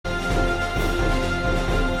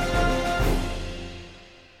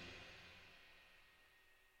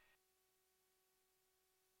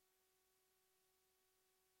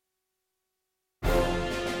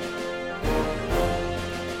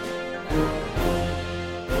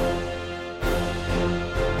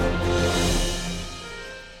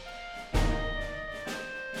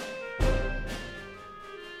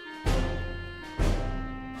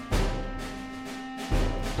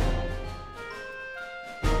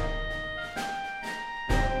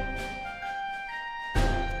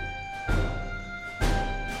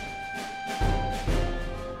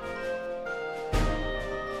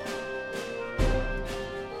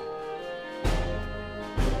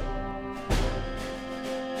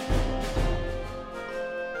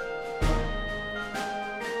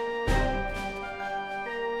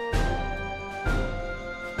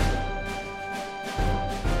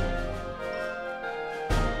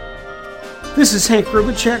This is Hank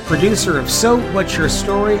Rubicek, producer of So What's Your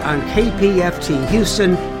Story on KPFT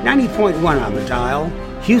Houston, 90.1 on the dial,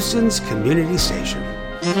 Houston's community station.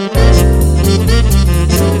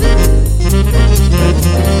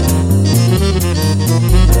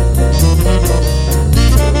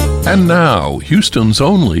 And now, Houston's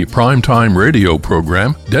only primetime radio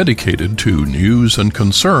program dedicated to news and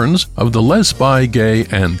concerns of the lesbi, gay,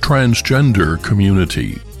 and transgender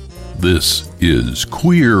community. This is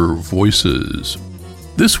Queer Voices.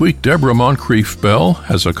 This week, Deborah Moncrief Bell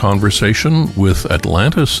has a conversation with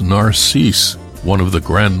Atlantis Narcisse, one of the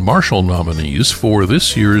Grand Marshal nominees for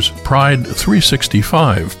this year's Pride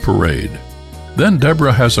 365 parade. Then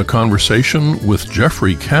Deborah has a conversation with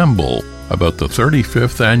Jeffrey Campbell about the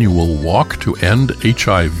 35th annual Walk to End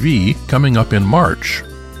HIV coming up in March.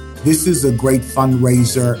 This is a great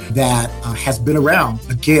fundraiser that has been around,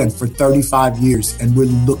 again, for 35 years, and we're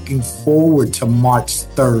looking forward to March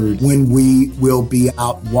 3rd when we will be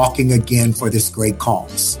out walking again for this great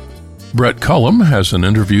cause. Brett Cullum has an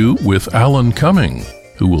interview with Alan Cumming,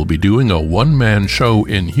 who will be doing a one-man show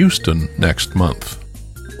in Houston next month.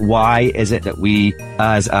 Why is it that we,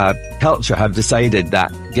 as a culture, have decided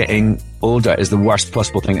that getting older is the worst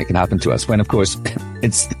possible thing that can happen to us, when, of course,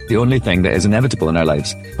 it's the only thing that is inevitable in our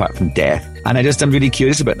lives, apart from death? And I'm really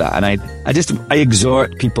curious about that. And I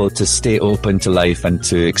exhort people to stay open to life and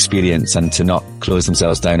to experience and to not close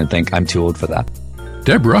themselves down and think, I'm too old for that.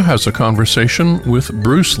 Deborah has a conversation with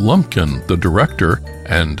Bruce Lumpkin, the director,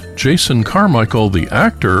 and Jason Carmichael, the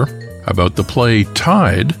actor, about the play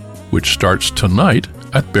Tide, which starts tonight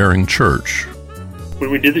at Bering Church. When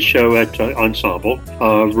we did the show at Ensemble,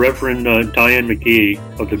 Reverend Diane McGee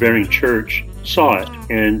of the Bering Church saw it,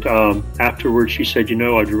 and afterwards she said,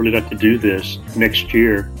 I'd really like to do this next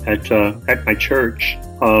year at my church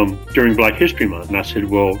during Black History Month. And I said,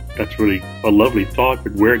 well, that's really a lovely thought,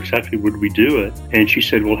 but where exactly would we do it? And she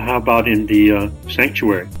said, well, how about in the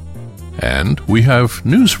sanctuary? And we have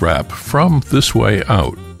news wrap from This Way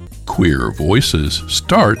Out. Queer Voices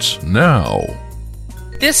starts now.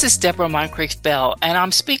 This is Deborah Moncrief Bell, and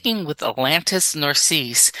I'm speaking with Atlantis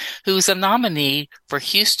Narcisse, who is a nominee for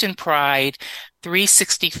Houston Pride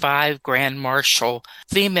 365 Grand Marshal,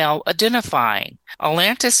 female identifying.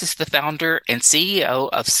 Atlantis is the founder and CEO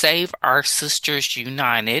of Save Our Sisters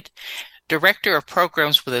United, director of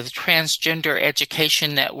programs with the Transgender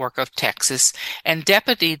Education Network of Texas, and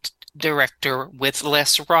deputy director with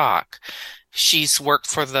Les Rock. She's worked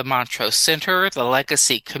for the Montrose Center, the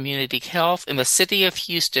Legacy Community Health, and the City of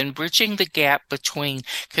Houston, bridging the gap between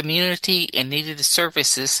community and needed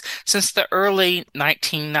services since the early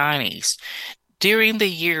 1990s. During the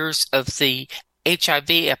years of the HIV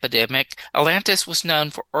epidemic, Atlantis was known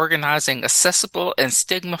for organizing accessible and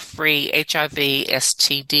stigma-free HIV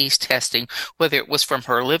STDs testing, whether it was from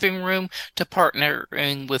her living room to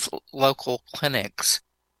partnering with local clinics.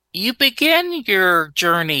 You began your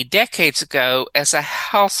journey decades ago as a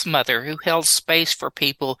house mother who held space for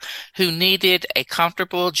people who needed a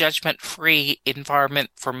comfortable, judgment-free environment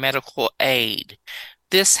for medical aid.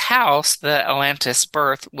 This house, the Atlantis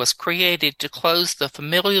Birth, was created to close the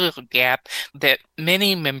familial gap that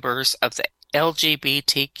many members of the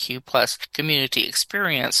LGBTQ plus community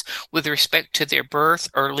experience with respect to their birth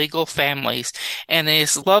or legal families, and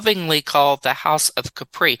is lovingly called the House of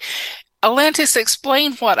Capri. Atlantis,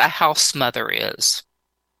 explain what a house mother is.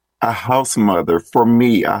 A house mother, for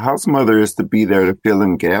me, a house mother is to be there to fill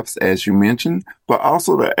in gaps, as you mentioned, but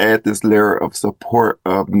also to add this layer of support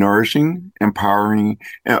of nourishing, empowering,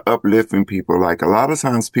 and uplifting people. Like, a lot of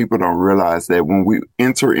times people don't realize that when we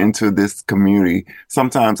enter into this community,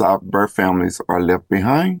 sometimes our birth families are left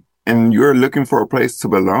behind. And you're looking for a place to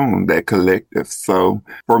belong, that collective. So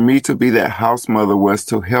for me to be that house mother was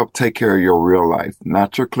to help take care of your real life,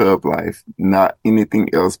 not your club life, not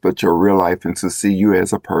anything else, but your real life, and to see you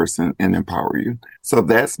as a person and empower you. So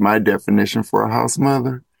that's my definition for a house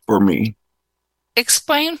mother for me.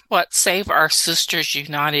 Explain what Save Our Sisters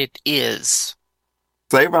United is.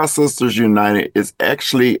 Save Our Sisters United is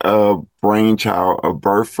actually a brainchild, a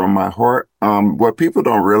birth from my heart. What people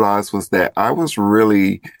don't realize was that I was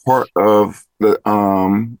really part of the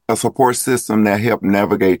a support system that helped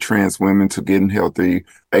navigate trans women to getting healthy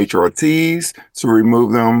HRTs, to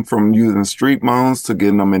remove them from using street moans, to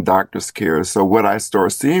getting them in doctor's care. So what I started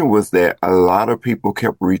seeing was that a lot of people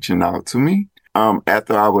kept reaching out to me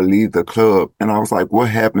after I would leave the club. And I was like, what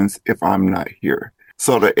happens if I'm not here?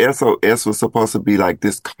 So the SOS was supposed to be like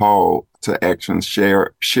this call to action,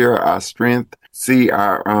 share our strength, see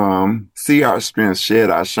our strength, shed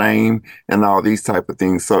our shame, and all these type of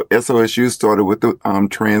things. So SOSU started with the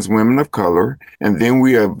trans women of color, and then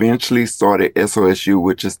we eventually started SOSU,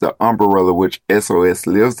 which is the umbrella which SOS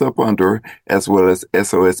lives up under, as well as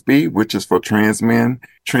SOSB, which is for trans men,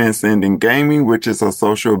 Transcending Gaming, which is a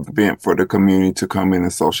social event for the community to come in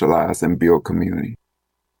and socialize and build community.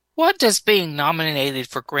 What does being nominated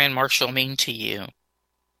for Grand Marshal mean to you?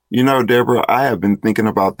 You know, Deborah, I have been thinking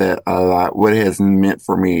about that a lot, what it has meant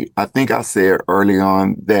for me. I think I said early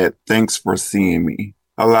on that thanks for seeing me.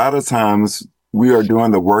 A lot of times we are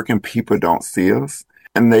doing the work and people don't see us,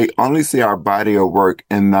 and they only see our body of work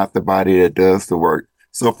and not the body that does the work.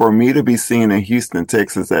 So for me to be seen in Houston,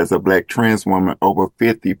 Texas as a Black trans woman over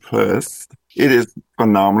 50 plus, it is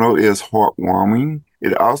phenomenal. It is heartwarming.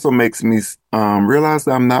 It also makes me realize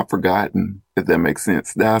that I'm not forgotten, if that makes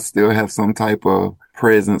sense, that I still have some type of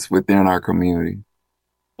presence within our community.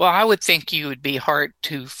 Well, I would think you would be hard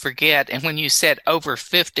to forget. And when you said over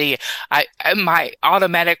 50, my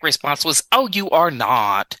automatic response was, oh, you are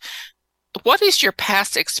not. What is your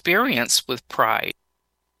past experience with Pride?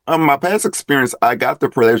 My past experience, I got the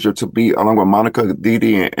pleasure to be along with Monica,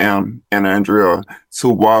 Dee and Andrea to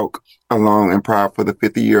walk along in Pride for the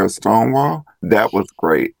 50 year of Stonewall. That was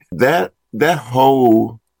great. That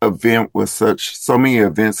whole event was so many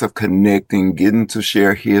events of connecting, getting to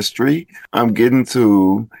share history, getting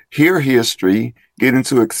to hear history, getting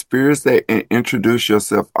to experience that and introduce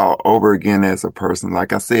yourself all over again as a person.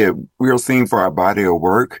 Like I said, we are seen for our body of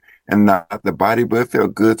work and not the body, but it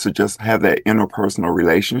felt good to just have that interpersonal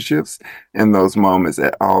relationships in those moments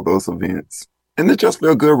at all those events. And it just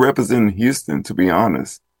felt good representing Houston, to be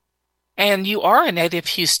honest. And you are a native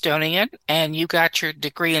Houstonian, and you got your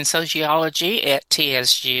degree in sociology at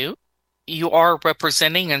TSU. You are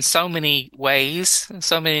representing in so many ways,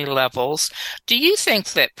 so many levels. Do you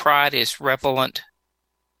think that Pride is relevant?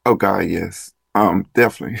 Oh God, yes.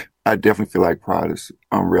 Definitely. I definitely feel like Pride is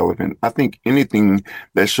relevant. I think anything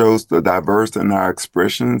that shows the diverse in our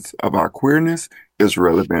expressions of our queerness is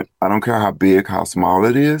relevant. I don't care how big, how small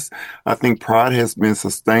it is. I think Pride has been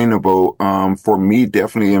sustainable for me,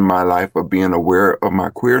 definitely in my life of being aware of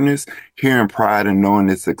my queerness. Hearing Pride and knowing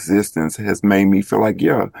its existence has made me feel like,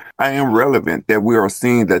 yeah, I am relevant, that we are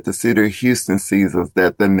seeing, that the city of Houston sees us,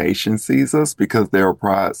 that the nation sees us, because there are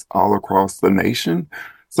prides all across the nation.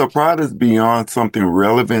 So Pride is beyond something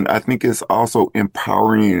relevant. I think it's also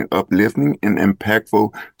empowering, uplifting, and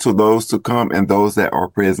impactful to those to come and those that are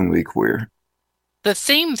presently queer. The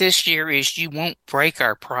theme this year is You Won't Break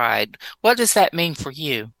Our Pride. What does that mean for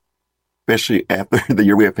you? Especially after the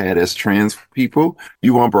year we have had as trans people,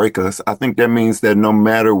 you won't break us. I think that means that no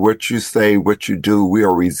matter what you say, what you do, we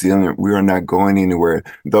are resilient. We are not going anywhere.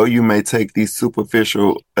 Though you may take these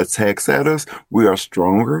superficial attacks at us, we are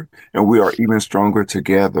stronger, and we are even stronger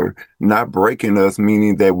together. Not breaking us,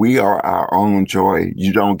 meaning that we are our own joy.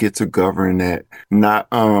 You don't get to govern that. Not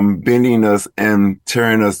bending us and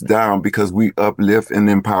tearing us down, because we uplift and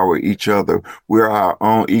empower each other. We're our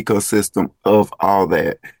own ecosystem of all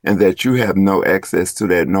that, and that you have no access to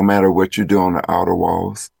that, no matter what you do on the outer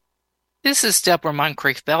walls. This is Deborah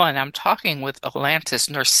Moncrief Bell, and I'm talking with Atlantis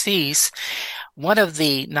Narcisse, one of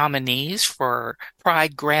the nominees for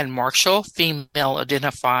Pride Grand Marshal, female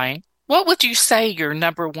identifying. What would you say your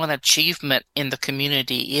number one achievement in the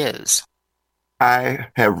community is? I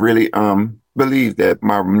have really believed that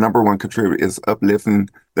my number one contributor is uplifting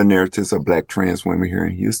the narratives of Black trans women here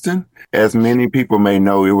in Houston. As many people may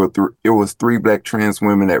know, it was three Black trans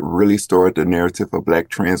women that really started the narrative of Black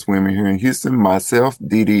trans women here in Houston: myself,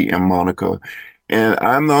 Dee and Monica. And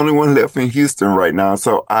I'm the only one left in Houston right now.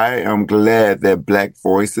 So I am glad that Black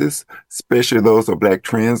voices, especially those of Black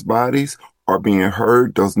trans bodies, are being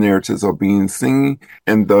heard, those narratives are being seen,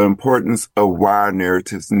 and the importance of why our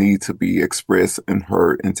narratives need to be expressed and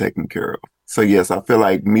heard and taken care of. So yes, I feel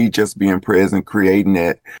like me just being present, creating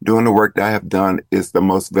that, doing the work that I have done is the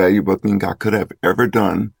most valuable thing I could have ever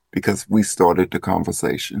done, because we started the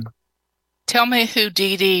conversation. Tell me who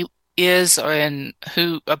Dee is and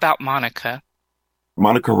who about Monica.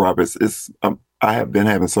 Monica Roberts is, I have been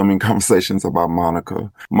having so many conversations about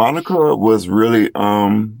Monica. Monica was really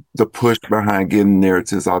the push behind getting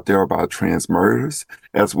narratives out there about trans murders,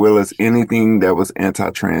 as well as anything that was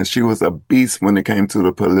anti-trans. She was a beast when it came to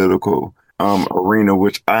the political arena,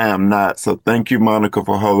 which I am not. So thank you, Monica,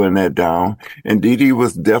 for holding that down. And Dee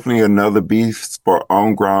was definitely another beast for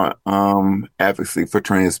on-ground advocacy for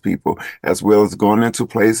trans people, as well as going into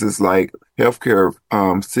places like healthcare,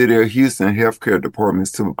 City of Houston healthcare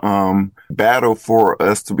departments to battle for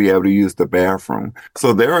us to be able to use the bathroom.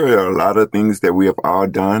 So there are a lot of things that we have all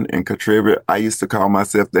done and contributed. I used to call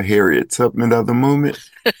myself the Harriet Tubman of the movement.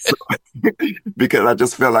 So, because I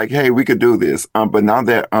just felt like, hey, we could do this. But now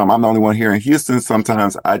that I'm the only one here in Houston,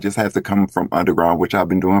 sometimes I just have to come from underground, which I've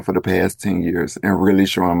been doing for the past 10 years and really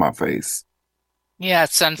showing my face.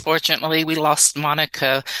 Yes, unfortunately, we lost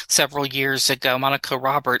Monica several years ago, Monica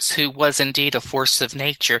Roberts, who was indeed a force of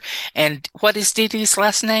nature. And what is Dee Dee's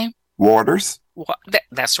last name? Waters.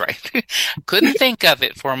 That's right. Couldn't think of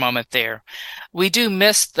it for a moment there. We do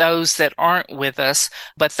miss those that aren't with us,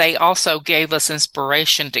 but they also gave us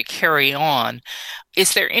inspiration to carry on.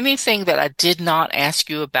 Is there anything that I did not ask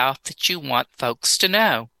you about that you want folks to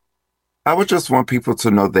know? I would just want people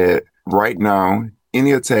to know that right now,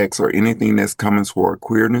 any attacks or anything that's coming toward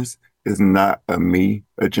queerness is not a me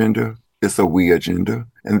agenda. It's a we agenda,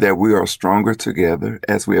 and that we are stronger together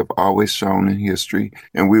as we have always shown in history.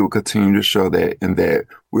 And we will continue to show that, and that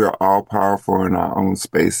we are all powerful in our own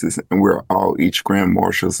spaces, and we're all each grand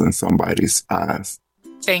marshals in somebody's eyes.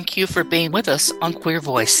 Thank you for being with us on Queer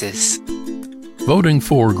Voices. Voting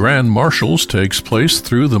for Grand Marshals takes place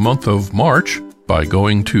through the month of March by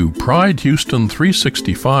going to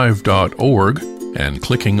pridehouston365.org and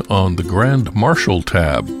clicking on the Grand Marshal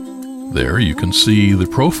tab. There you can see the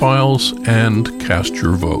profiles and cast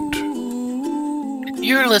your vote.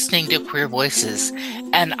 You're listening to Queer Voices,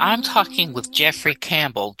 and I'm talking with Jeffrey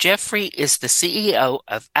Campbell. Jeffrey is the CEO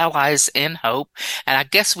of Allies in Hope, and I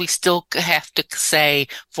guess we still have to say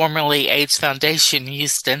formerly AIDS Foundation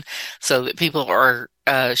Houston, so that people are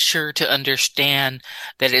sure to understand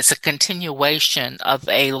that it's a continuation of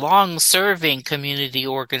a long-serving community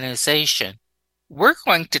organization. We're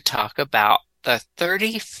going to talk about the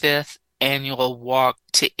 35th annual Walk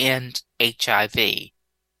to End HIV.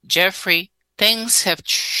 Jeffrey, things have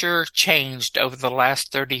sure changed over the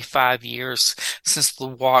last 35 years since the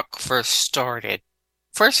walk first started.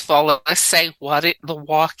 First of all, let's say what the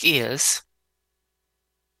walk is.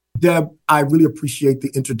 Deb, I really appreciate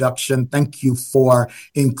the introduction. Thank you for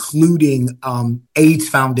including AIDS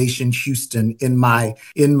Foundation Houston in my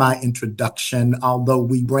introduction. Although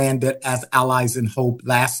we branded as Allies in Hope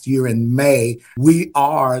last year in May, we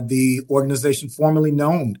are the organization formerly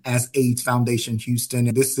known as AIDS Foundation Houston.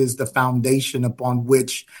 And this is the foundation upon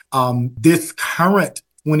which this current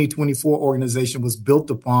 2024 organization was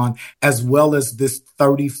built upon, as well as this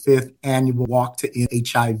 35th annual Walk to End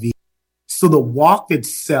HIV. So the walk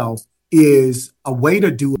itself is a way to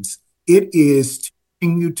do it. It is to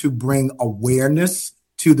continue to bring awareness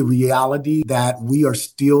to the reality that we are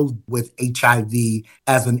still with HIV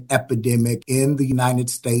as an epidemic in the United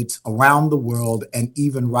States, around the world, and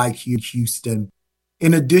even right here in Houston.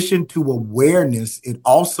 In addition to awareness, it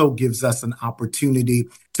also gives us an opportunity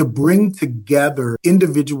to bring together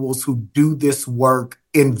individuals who do this work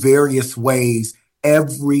in various ways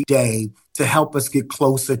every day to help us get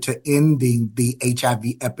closer to ending the HIV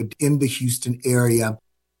epidemic in the Houston area.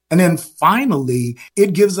 And then finally,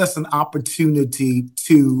 it gives us an opportunity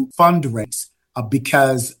to fundraise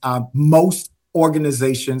because most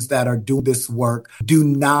organizations that are doing this work do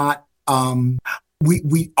not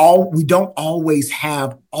we don't always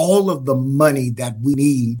have all of the money that we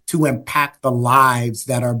need to impact the lives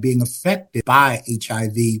that are being affected by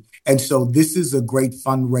HIV. And so this is a great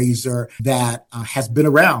fundraiser that has been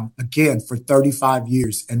around, again, for 35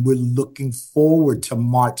 years. And we're looking forward to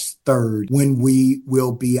March 3rd when we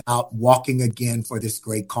will be out walking again for this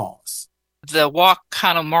great cause. The walk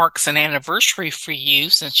kind of marks an anniversary for you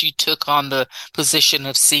since you took on the position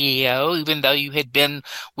of CEO, even though you had been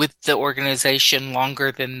with the organization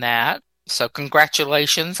longer than that. So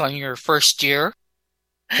congratulations on your first year.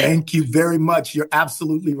 Thank you very much. You're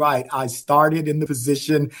absolutely right. I started in the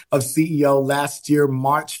position of CEO last year,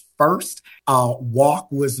 March 1st.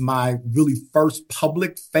 Walk was my really first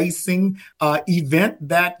public-facing event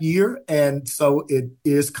that year. And so it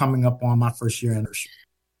is coming up on my first year anniversary.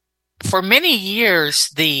 For many years,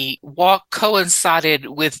 the walk coincided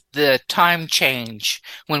with the time change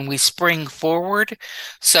when we spring forward.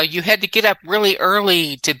 So you had to get up really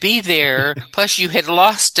early to be there. Plus, you had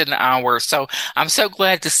lost an hour. So I'm so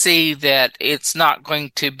glad to see that it's not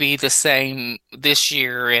going to be the same this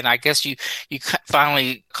year. And I guess you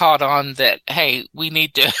finally caught on that, hey, we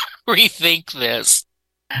need to rethink this.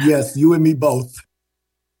 Yes, you and me both.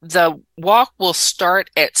 The walk will start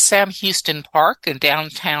at Sam Houston Park in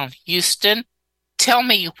downtown Houston. Tell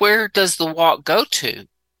me, where does the walk go to?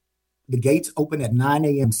 The gates open at 9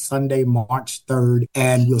 a.m. Sunday, March 3rd,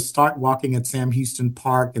 and we'll start walking at Sam Houston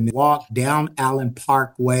Park and then walk down Allen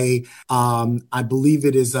Parkway. I believe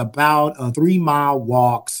it is about a 3-mile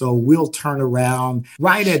walk, so we'll turn around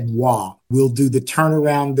right at Walk. We'll do the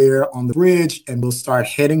turnaround there on the bridge, and we'll start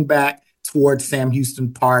heading back towards Sam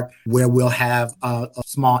Houston Park, where we'll have a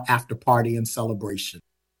small after party and celebration.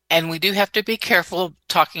 And we do have to be careful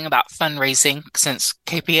talking about fundraising since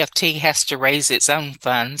KPFT has to raise its own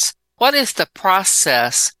funds. What is the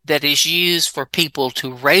process that is used for people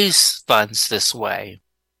to raise funds this way?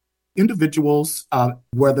 Individuals,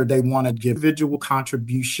 whether they want to give individual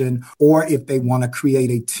contribution or if they want to create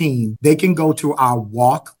a team, they can go to our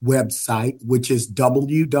WALK website, which is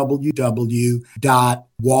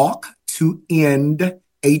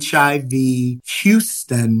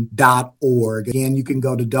www.walktoendhivhouston.org. Again, you can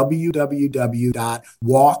go to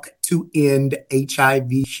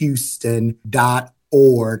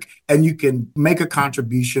www.walktoendhivhouston.org, and you can make a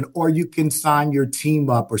contribution, or you can sign your team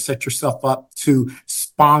up or set yourself up to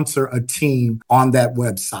sponsor a team on that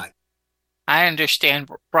website. I understand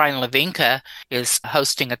Brian Levinka is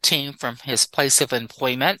hosting a team from his place of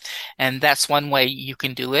employment, and that's one way you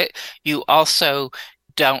can do it. You also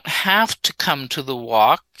don't have to come to the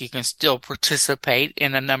walk. You can still participate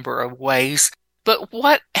in a number of ways. But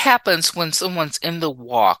what happens when someone's in the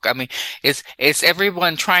walk? I mean, is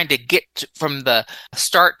everyone trying to get from the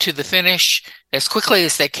start to the finish as quickly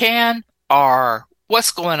as they can, or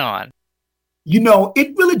what's going on?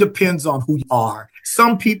 It really depends on who you are.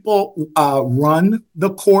 Some people run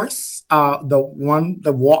the course,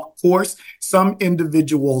 the walk course. Some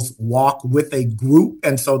individuals walk with a group,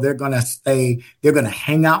 and so they're going to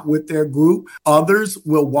hang out with their group. Others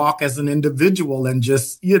will walk as an individual and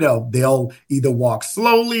just, they'll either walk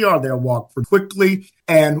slowly or they'll walk quickly.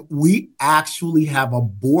 And we actually have a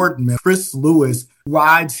board member, Chris Lewis,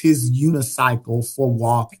 rides his unicycle for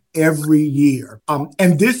walk every year.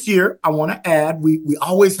 And this year, I want to add, we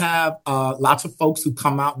always have lots of folks who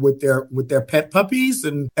come out with their pet puppies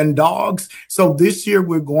and dogs. So this year,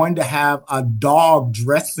 we're going to have a dog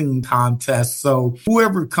dressing contest. So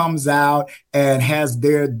whoever comes out and has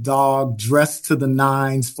their dog dressed to the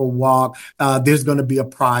nines for walk, there's going to be a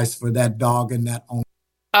prize for that dog and that owner.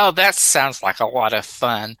 Oh, that sounds like a lot of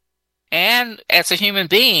fun. And as a human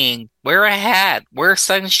being, wear a hat, wear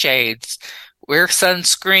sunshades, wear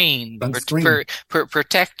sunscreen.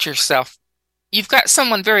 Protect yourself. You've got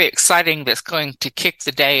someone very exciting that's going to kick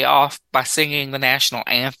the day off by singing the national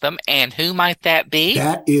anthem. And who might that be?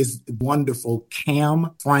 That is wonderful.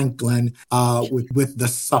 Cam Franklin with the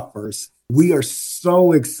Suffers. We are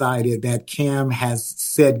so excited that Cam has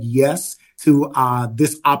said yes to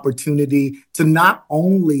this opportunity to not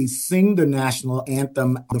only sing the national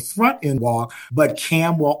anthem, the front end walk, but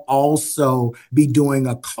Cam will also be doing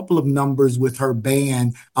a couple of numbers with her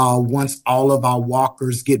band once all of our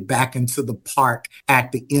walkers get back into the park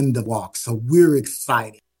at the end of the walk. So we're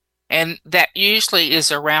excited. And that usually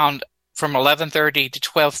is around from 11:30 to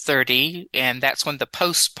 12:30, and that's when the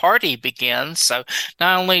post-party begins. So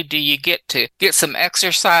not only do you get to get some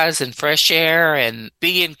exercise and fresh air and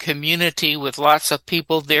be in community with lots of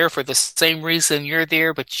people there for the same reason you're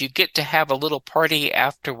there, but you get to have a little party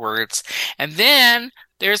afterwards. And then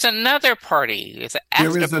there's another party. It's an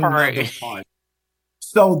after party.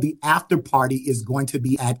 So the after party is going to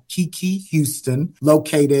be at Kiki Houston,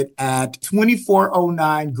 located at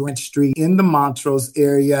 2409 Grant Street in the Montrose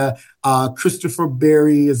area. Christopher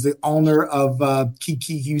Berry is the owner of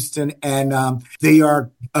Kiki Houston, and they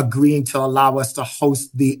are agreeing to allow us to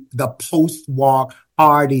host the post-walk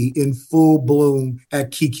party in full bloom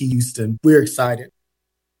at Kiki Houston. We're excited.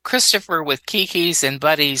 Christopher with Kiki's and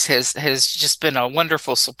Buddies has just been a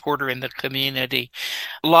wonderful supporter in the community.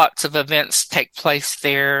 Lots of events take place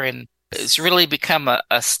there, and it's really become a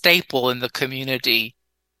staple in the community.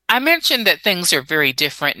 I mentioned that things are very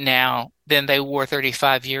different now than they were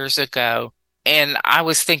 35 years ago. And I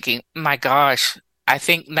was thinking, my gosh, I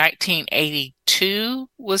think 1982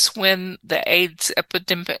 was when the AIDS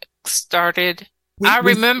epidemic started. I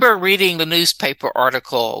remember reading the newspaper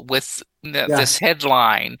article with this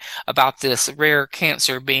headline about this rare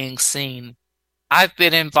cancer being seen. I've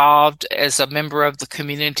been involved as a member of the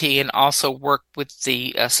community and also worked with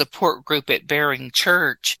the support group at Bearing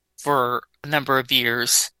Church for a number of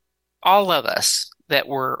years. All of us that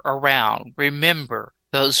were around remember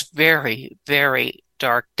those very, very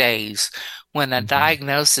dark days when a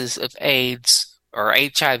diagnosis of AIDS or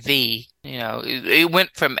HIV, it went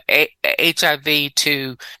from HIV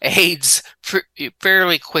to AIDS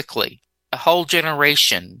fairly quickly. A whole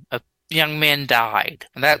generation of young men died.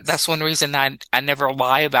 That's one reason I never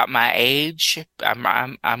lie about my age.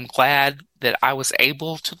 I'm glad that I was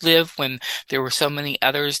able to live when there were so many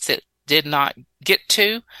others that did not get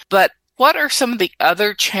to. But what are some of the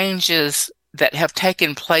other changes that have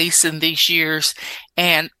taken place in these years,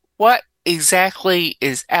 and what exactly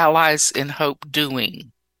is Allies in Hope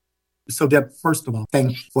doing? So, Deb, first of all,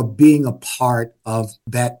 thank you for being a part of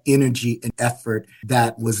that energy and effort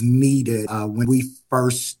that was needed when we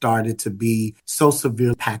first started to be so severely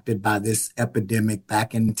impacted by this epidemic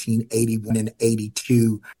back in 1981 and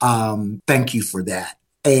 82. Thank you for that.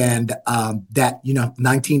 And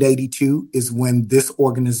 1982 is when this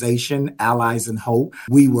organization, Allies in Hope,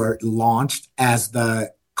 we were launched as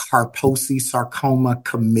the Kaposi Sarcoma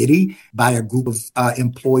Committee by a group of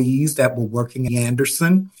employees that were working at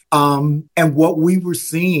Anderson. And what we were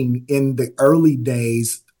seeing in the early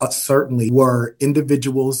days certainly were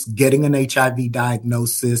individuals getting an HIV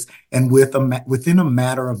diagnosis and within a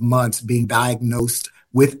matter of months being diagnosed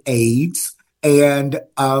with AIDS. And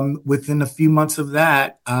within a few months of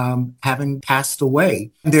that, having passed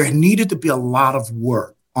away. There needed to be a lot of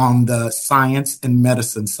work on the science and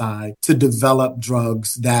medicine side to develop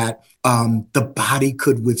drugs that the body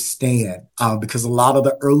could withstand, because a lot of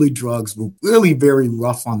the early drugs were really very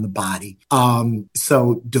rough on the body.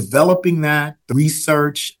 So developing that,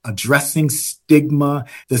 research, addressing stigma,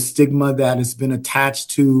 the stigma that has been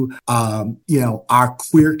attached to, our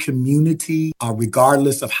queer community,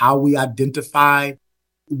 regardless of how we identify.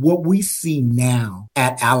 What we see now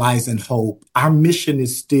at Allies in Hope, our mission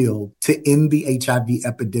is still to end the HIV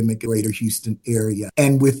epidemic in the greater Houston area.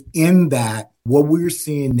 And within that, what we're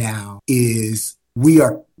seeing now is we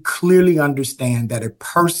are clearly understand that a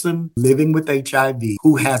person living with HIV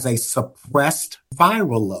who has a suppressed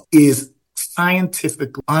viral load is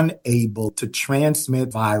scientifically unable to transmit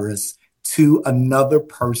virus to another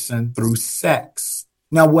person through sex.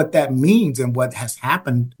 Now, what that means and what has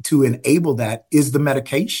happened to enable that is the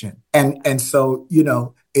medication. And so,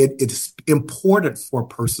 it's important for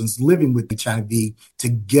persons living with HIV to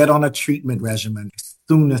get on a treatment regimen as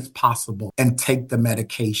soon as possible and take the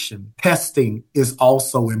medication. Testing is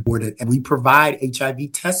also important, and we provide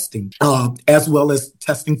HIV testing, as well as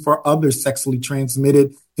testing for other sexually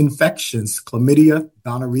transmitted infections, chlamydia,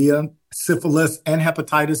 gonorrhea, syphilis, and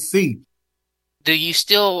hepatitis C. Do you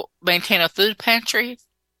still maintain a food pantry?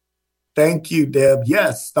 Thank you, Deb.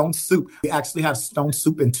 Yes, Stone Soup. We actually have Stone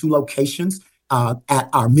Soup in 2 locations. At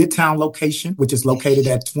our Midtown location, which is located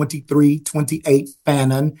at 2328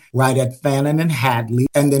 Fannin, right at Fannin and Hadley.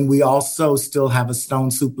 And then we also still have a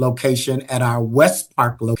Stone Soup location at our West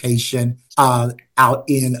Park location out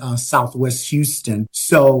in Southwest Houston.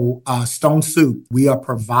 So Stone Soup, we are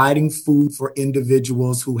providing food for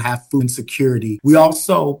individuals who have food insecurity. We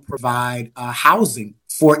also provide housing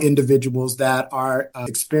for individuals that are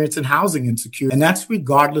experiencing housing insecurity, and that's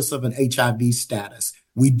regardless of an HIV status.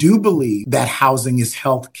 We do believe that housing is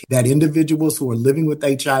health care, that individuals who are living with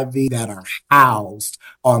HIV that are housed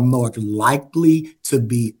are more likely to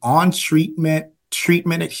be on treatment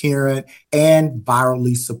adherent, and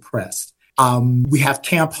virally suppressed. We have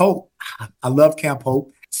Camp Hope. I love Camp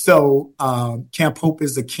Hope. So Camp Hope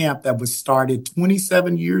is a camp that was started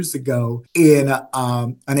 27 years ago in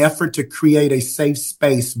an effort to create a safe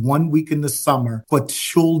space 1 week in the summer for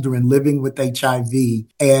children living with HIV.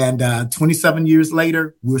 And 27 years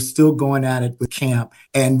later, we're still going at it with camp.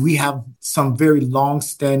 And we have some very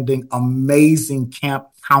long-standing, amazing camp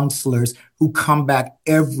counselors who come back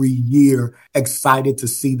every year excited to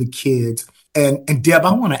see the kids. And Deb,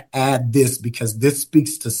 I want to add this because this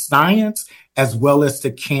speaks to science as well as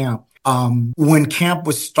to camp. When camp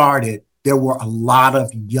was started, there were a lot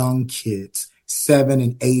of young kids, 7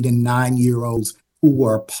 and 8 and 9-year-olds who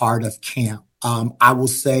were a part of camp. I will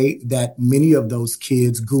say that many of those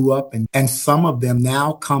kids grew up and some of them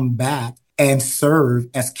now come back and serve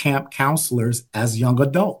as camp counselors as young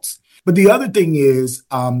adults. But the other thing is,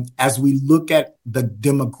 as we look at the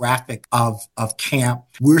demographic of camp,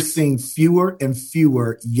 we're seeing fewer and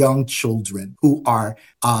fewer young children who are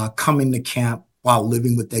coming to camp while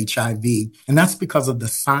living with HIV. And that's because of the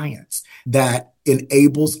science that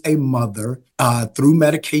enables a mother through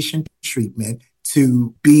medication treatment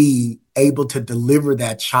to be able to deliver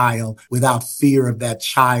that child without fear of that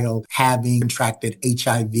child having contracted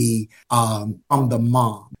HIV from the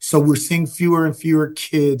mom. So we're seeing fewer and fewer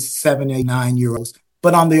kids, 7, 8, 9-year-olds.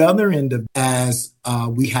 But on the other end of as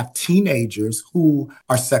we have teenagers who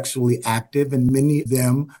are sexually active, and many of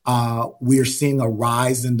them, we are seeing a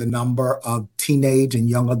rise in the number of teenage and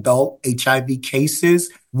young adult HIV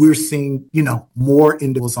cases. We're seeing, more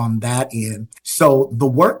individuals on that end. So the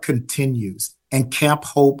work continues. And Camp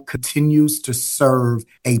Hope continues to serve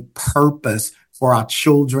a purpose for our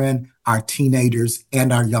children, our teenagers,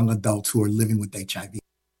 and our young adults who are living with HIV.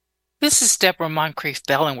 This is Deborah Moncrief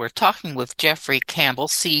Bell, and we're talking with Jeffrey Campbell,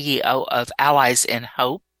 CEO of Allies in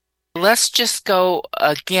Hope. Let's just go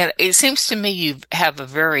again. It seems to me you have a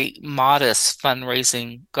very modest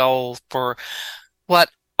fundraising goal for what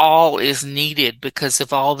all is needed because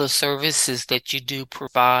of all the services that you do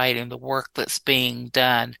provide and the work that's being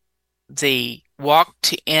done. The Walk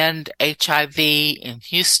to End HIV in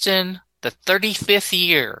Houston, the 35th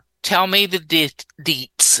year. Tell me the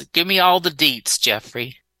deets. Give me all the deets,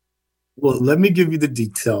 Jeffrey. Well, let me give you the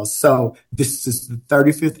details. So this is the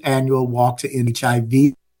 35th annual Walk to End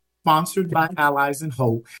HIV, sponsored by Allies in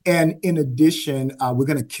Hope. And in addition, we're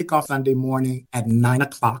going to kick off Sunday morning at 9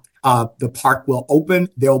 o'clock. The park will open.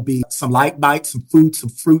 There'll be some light bites, some food, some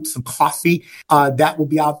fruit, some coffee that will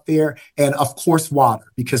be out there. And of course, water,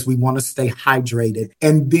 because we want to stay hydrated.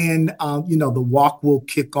 And then, the walk will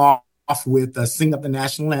kick off with Sing Up the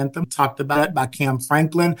National Anthem, talked about it by Cam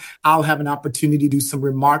Franklin. I'll have an opportunity to do some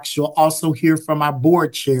remarks. You'll also hear from our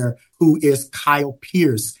board chair, who is Kyle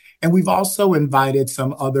Pierce. And we've also invited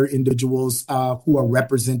some other individuals who are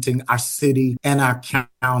representing our city and our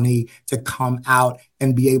county to come out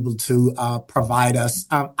and be able to provide us,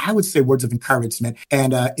 I would say, words of encouragement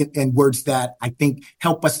and words that I think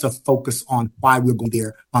help us to focus on why we're going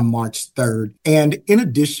there on March 3rd. And in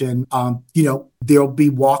addition, there'll be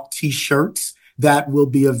walk T-shirts that will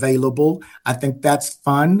be available. I think that's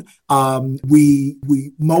fun.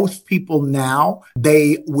 Most people now,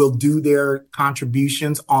 they will do their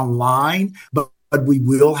contributions online, but we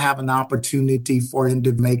will have an opportunity for them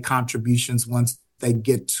to make contributions once they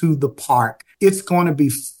get to the park. It's going to be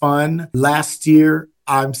fun. Last year,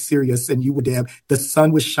 I'm serious, and you were there. The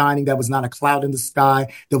sun was shining. There was not a cloud in the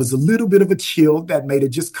sky. There was a little bit of a chill that made it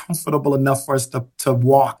just comfortable enough for us to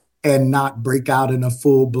walk and not break out in a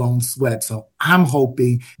full-blown sweat. So I'm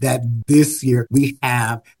hoping that this year we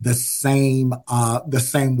have the same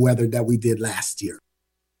weather that we did last year.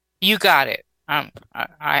 You got it. I'm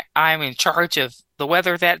in charge of the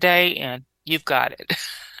weather that day, and you've got it.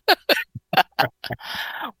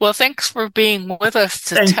 Well, thanks for being with us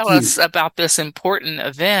to tell us about this important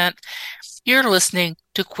event. You're listening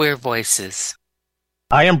to Queer Voices.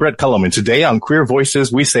 I am Brett Cullum, and today on Queer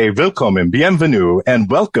Voices, we say willkommen, bienvenue,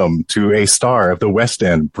 and welcome to a star of the West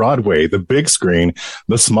End, Broadway, the big screen,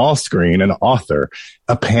 the small screen, an author,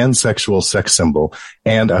 a pansexual sex symbol,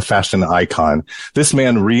 and a fashion icon. This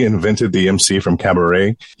man reinvented the MC from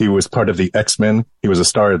Cabaret. He was part of the X-Men. He was a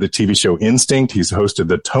star of the TV show Instinct. He's hosted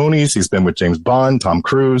the Tonys. He's been with James Bond, Tom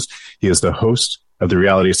Cruise. He is the host of the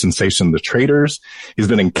reality sensation The Traitors. He's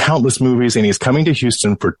been in countless movies, and he's coming to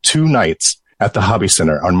Houston for 2 nights at the Hobby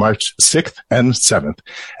Center on March 6th and 7th.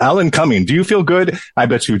 Alan Cumming, do you feel good? I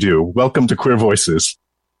bet you do. Welcome to Queer Voices.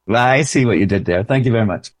 I see what you did there. Thank you very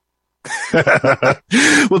much.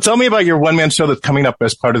 Well, tell me about your one-man show that's coming up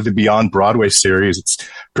as part of the Beyond Broadway series. It's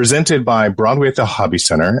presented by Broadway at the Hobby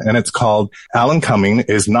Center, and it's called Alan Cumming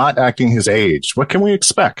is Not Acting His Age. What can we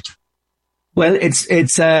expect? Well,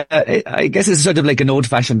 I guess it's sort of like an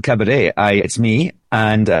old-fashioned cabaret. It's me,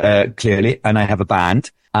 and clearly, and I have a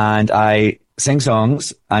band, and I sing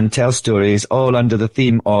songs and tell stories all under the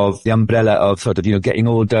theme of the umbrella of sort of, getting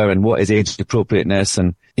older and what is age appropriateness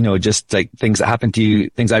and, just like things that happen to you,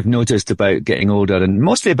 things I've noticed about getting older, and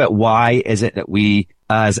mostly about why is it that we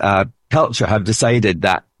as a culture have decided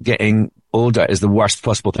that getting older is the worst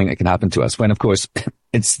possible thing that can happen to us, when of course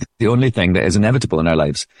it's the only thing that is inevitable in our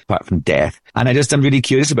lives apart from death. And I'm really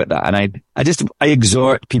curious about that. And I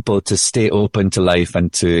exhort people to stay open to life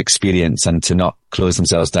and to experience and to not close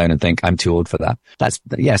themselves down and think I'm too old for that.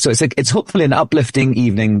 So it's hopefully an uplifting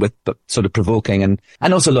evening with sort of provoking and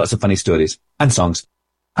also lots of funny stories and songs.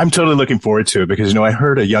 I'm totally looking forward to it because, I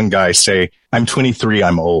heard a young guy say, I'm 23,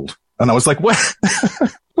 I'm old. And I was like, what?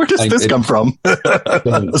 Where does this come from?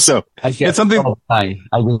 So it's something. I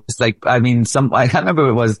was like, I can't remember what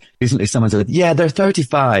it was recently. Someone said, yeah, they're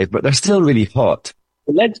 35, but they're still really hot.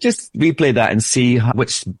 Let's just replay that and see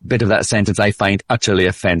which bit of that sentence I find utterly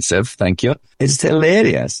offensive. Thank you. It's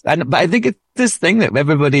hilarious. But I think it's this thing that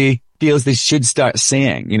everybody feels they should start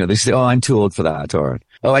saying. They say, oh, I'm too old for that, or,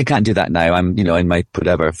 oh, I can't do that now. I'm, in my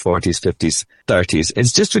whatever 40s, 50s, 30s.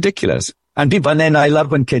 It's just ridiculous. And then I love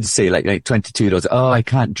when kids say like 22-year-olds, oh, I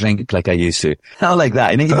can't drink like I used to. How like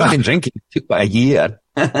that? You've been drinking for a year.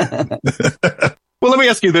 Well, let me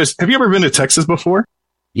ask you this. Have you ever been to Texas before?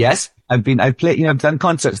 Yes, I've I've done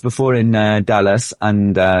concerts before in Dallas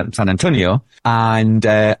and San Antonio. And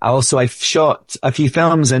I've shot a few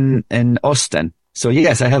films in Austin. So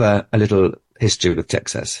yes, I have a little history with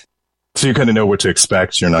Texas. So you kind of know what to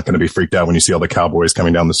expect. You're not going to be freaked out when you see all the cowboys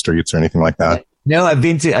coming down the streets or anything like that. No, I've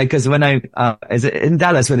been to, because when is it in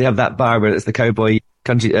Dallas where they have that bar where it's the cowboy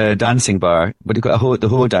country dancing bar, but you've got the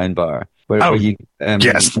hoedown bar where you,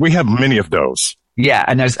 yes, we have many of those. Yeah.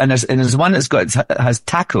 And there's one has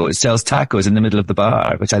tacos, sells tacos in the middle of the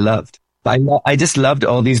bar, which I loved. But I just loved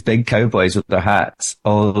all these big cowboys with their hats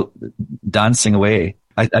all dancing away.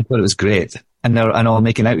 I thought it was great. And they're all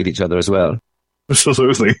making out with each other as well.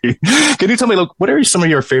 Absolutely. Can you tell me, look, what are some of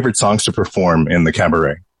your favorite songs to perform in the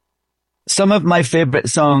cabaret? Some of my favorite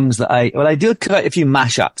songs that I do quite a few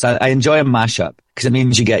mashups. I enjoy a mashup because it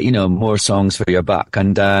means you get, more songs for your buck.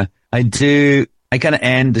 And, I kind of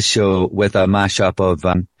end the show with a mashup of,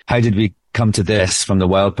 How Did We Come to This from the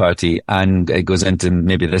Wild Party? And it goes into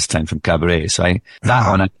Maybe This Time from Cabaret. So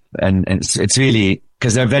one, and it's really,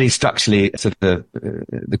 because they're very structurally, sort of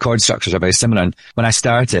the chord structures are very similar. And when I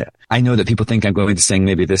start it, I know that people think I'm going to sing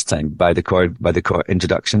Maybe This Time by the chord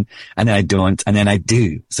introduction, and then I don't, and then I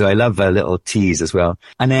do. So I love a little tease as well.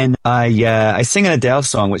 And then I sing an Adele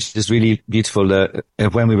song, which is really beautiful,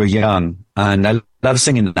 When We Were Young. And I love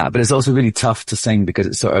singing that, but it's also really tough to sing because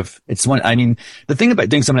the thing about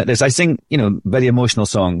doing something like this, I sing, very emotional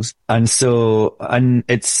songs. And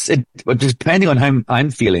it's depending on how I'm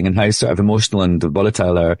feeling and how sort of emotional and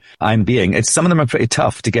volatile I'm being, some of them are pretty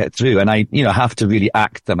tough to get through. And I, have to really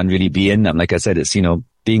act them and really be in them. Like I said, it's,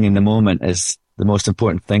 being in the moment is the most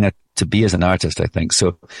important thing to be as an artist, I think.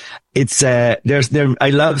 So it's, I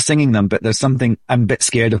love singing them, but there's something, I'm a bit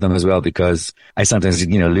scared of them as well because I sometimes,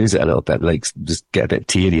 lose it a little bit, like just get a bit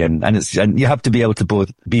teary and you have to be able to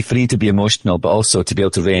both be free to be emotional, but also to be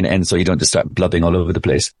able to rein it in so you don't just start blubbing all over the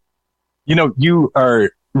place. You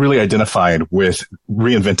are really identified with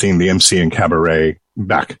reinventing the MC and cabaret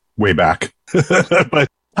way back. But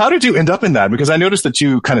how did you end up in that? Because I noticed that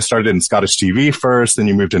you kind of started in Scottish TV first, then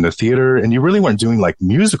you moved into theater, and you really weren't doing like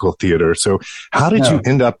musical theater. So how did you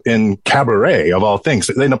end up in cabaret of all things,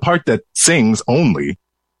 in a part that sings only?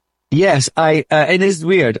 Yes, it is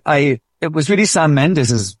weird. It was really Sam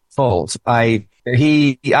Mendes' fault.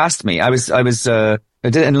 He asked me, I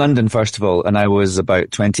did it in London first of all, and I was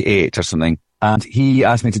about 28 or something. And he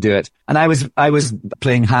asked me to do it. And I was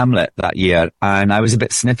playing Hamlet that year and I was a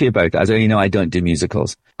bit sniffy about it. I was like, I don't do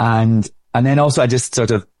musicals. And then also I just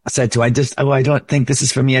sort of said to, I don't think this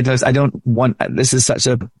is for me. I don't want, this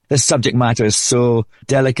subject matter is so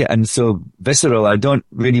delicate and so visceral. I don't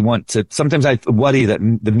really want to, sometimes I worry that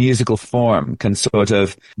the musical form can sort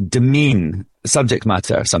of demean subject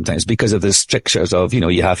matter sometimes because of the strictures of,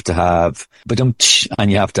 you have to have,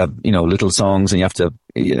 and you have to have, little songs and you have to,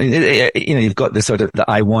 you've got this sort of the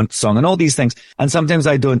I want song and all these things. And sometimes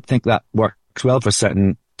I don't think that works well for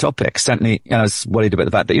certain topics. Certainly, I was worried about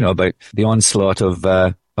the fact that, about the onslaught of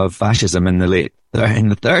fascism in the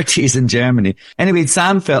 30s in Germany. Anyway,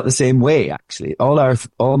 Sam felt the same way, actually.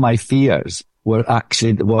 All my fears were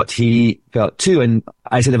actually what he felt too. And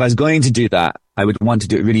I said, if I was going to do that, I would want to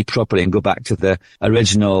do it really properly and go back to the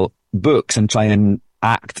original books and try and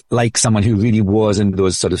act like someone who really was in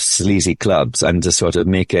those sort of sleazy clubs and to sort of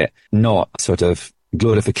make it not sort of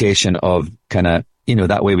glorification of kind of,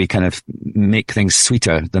 that way we kind of make things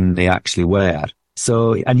sweeter than they actually were.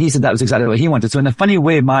 So, and he said that was exactly what he wanted. So in a funny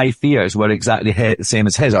way, my fears were exactly the same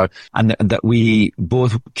as his, and that we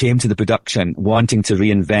both came to the production wanting to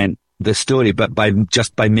reinvent the story, but by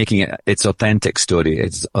making it its authentic story,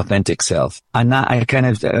 its authentic self. And that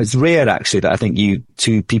it's rare actually that I think you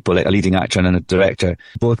two people, like a leading actor and a director,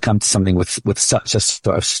 both come to something with such a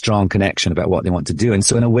sort of strong connection about what they want to do. And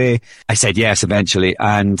so in a way, I said yes eventually,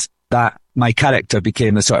 and that my character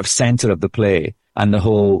became the sort of center of the play and the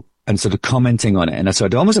whole, and sort of commenting on it in a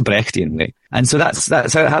sort of almost a Brechtian way. And so that's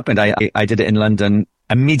how it happened. I did it in London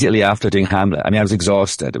immediately after doing Hamlet. I mean, I was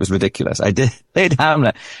exhausted. It was ridiculous. I played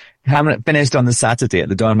Hamlet. Hamlet finished on the Saturday at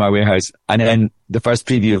the Donmar Warehouse, and then the first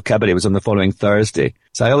preview of Cabaret was on the following Thursday.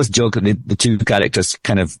 So I always joke that the two characters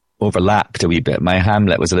kind of overlapped a wee bit. My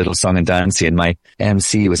Hamlet was a little song and dancey, and my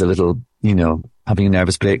MC was a little, having a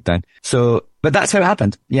nervous breakdown. So, but that's how it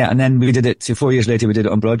happened. Yeah. And then we did it, 4 years later, we did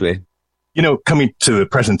it on Broadway. Coming to the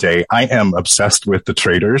present day, I am obsessed with The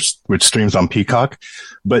Traitors, which streams on Peacock,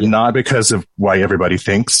 but not because of why everybody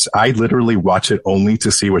thinks. I literally watch it only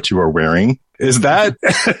to see what you are wearing. Is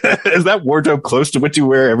that wardrobe close to what you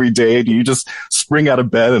wear every day? Do you just spring out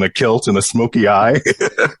of bed in a kilt and a smoky eye?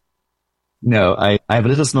 No, I have a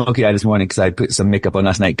little smoky eye this morning because I put some makeup on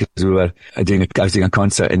last night because I was doing a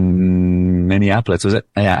concert in Minneapolis, was it?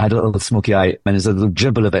 Yeah, I had a little smoky eye and there's a little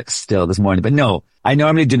dribble of it still this morning. But no, I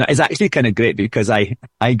normally do not. It's actually kind of great because I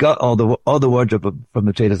got all the wardrobe from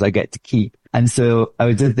The Traders I get to keep. And so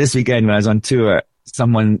I did this weekend when I was on tour.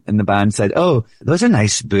 someone in the band said, "Oh, those are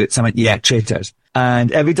nice boots." I went, "Yeah, Traitors."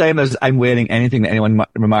 And every time I'm wearing anything that anyone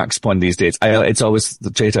remarks upon these days, it's always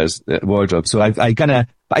the Traitors wardrobe. So I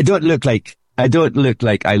don't look like I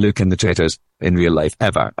look in the Traitors in real life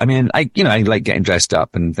ever. I mean, I like getting dressed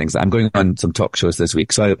up and things. I'm going on some talk shows this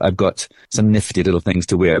week, so I've got some nifty little things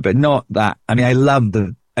to wear, but not that. I mean, I love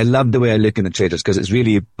the way I look in the Traitors because it's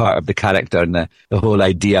really part of the character and the whole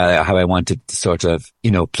idea how I wanted to sort of,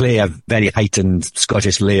 play a very heightened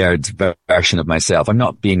Scottish laird version of myself. I'm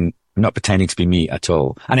not pretending to be me at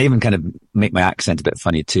all. And I even kind of make my accent a bit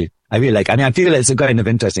funny too. I feel it's kind of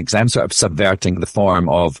interesting because I'm sort of subverting the form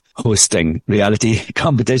of hosting reality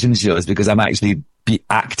competition shows because I'm actually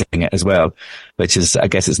acting it as well, which is, I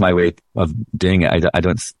guess it's my way of doing it.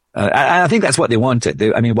 I think that's what they wanted.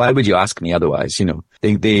 Why would you ask me otherwise?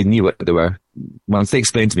 They knew what they were. Once they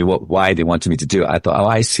explained to me why they wanted me to do it, I thought, oh,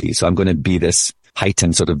 I see. So I'm going to be this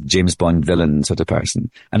heightened sort of James Bond villain sort of person.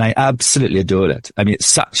 And I absolutely adore it. I mean, it's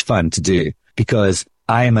such fun to do because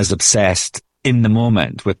I am as obsessed in the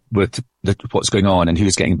moment with what's going on and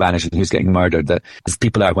who's getting banished and who's getting murdered as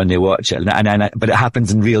people are when they watch it. But it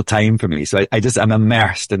happens in real time for me. So I'm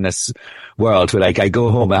immersed in this world where I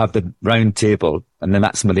go home, I have the round table and then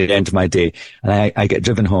that's the end of my day. And I get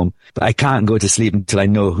driven home, but I can't go to sleep until I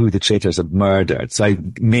know who the Traitors have murdered. So I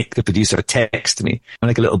make the producer text me. I'm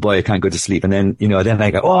like a little boy who can't go to sleep. And then, then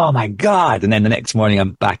I go, oh my God. And then the next morning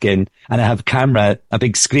I'm back in and I have a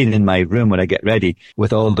big screen in my room when I get ready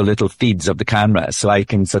with all the little feeds of the camera. So I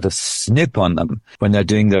can sort of snoop on them when they're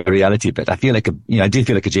doing the reality bit. I do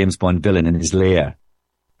feel like a James Bond villain in his lair.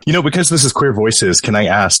 Because this is Queer Voices, can I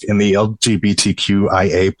ask, in the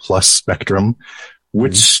LGBTQIA plus spectrum,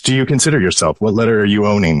 which do you consider yourself? What letter are you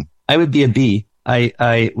owning? I would be a B.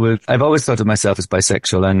 I've always thought of myself as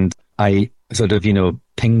bisexual, and I sort of,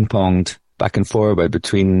 ping-ponged back and forward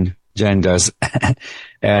between genders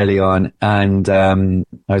early on. And I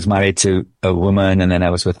was married to a woman, and then I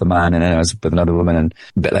was with a man, and then I was with another woman, and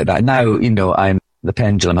a bit like that. Now, the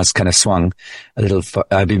pendulum has kind of swung a little.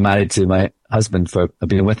 I've been married to my husband I've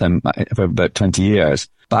been with him for about 20 years.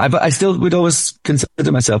 But I still would always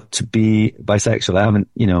consider myself to be bisexual.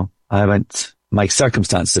 My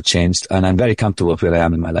circumstances have changed and I'm very comfortable with where I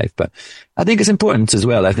am in my life. But I think it's important as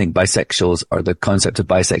well. I think bisexuals, or the concept of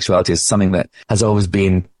bisexuality, is something that has always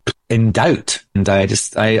been in doubt. And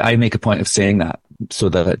I make a point of saying that so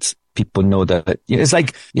that people know that it's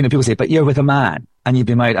like, people say, but you're with a man and you've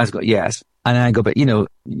been married. I go, yes. And I go, but you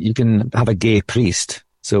can have a gay priest.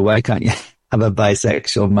 So why can't you have a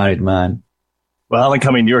bisexual married man? Well, Alan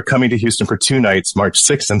Cumming, you're coming to Houston for 2 nights, March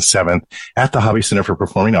 6th and 7th at the Hobby Center for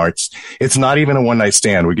Performing Arts. It's not even a one-night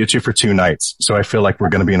stand. We get you for 2 nights. So I feel like we're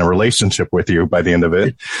going to be in a relationship with you by the end of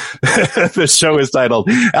it. The show is titled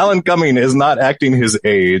Alan Cumming is Not Acting His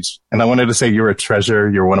Age. And I wanted to say you're a treasure.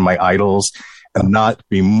 You're one of my idols, and not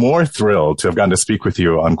be more thrilled to have gotten to speak with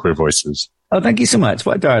you on Queer Voices. Oh, thank you so much.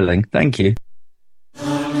 What a darling. Thank you.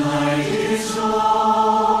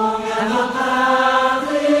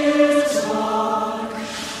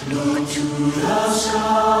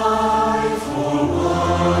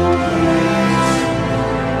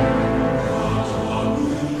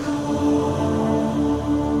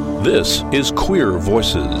 This is Queer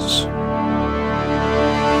Voices.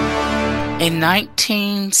 In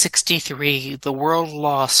 1963, the world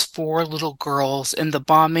lost 4 little girls in the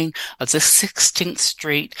bombing of the 16th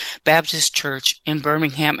Street Baptist Church in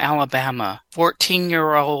Birmingham, Alabama.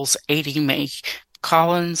 14-year-olds Adie Mae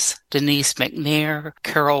Collins, Denise McNair,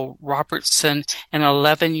 Carol Robertson, and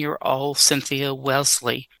 11-year-old Cynthia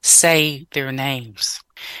Wesley. Say their names.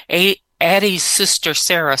 Addie's sister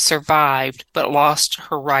Sarah survived but lost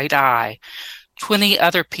her right eye. 20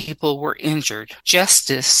 other people were injured.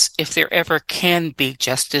 Justice, if there ever can be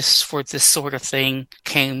justice for this sort of thing,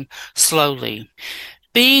 came slowly.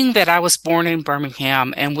 Being that I was born in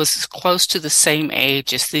Birmingham and was close to the same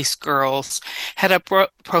age as these girls had a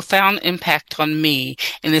profound impact on me,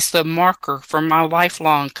 and is the marker for my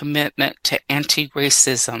lifelong commitment to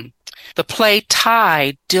anti-racism. The play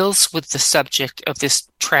Tide deals with the subject of this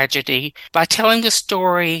tragedy by telling the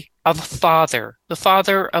story of the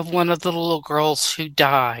father of one of the little girls who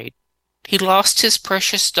died. He lost his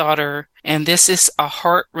precious daughter, and this is a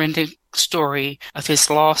heart-rending story of his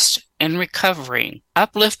loss and recovery.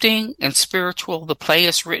 Uplifting and spiritual, the play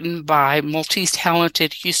is written by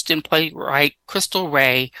multi-talented Houston playwright Crystal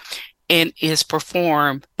Ray and is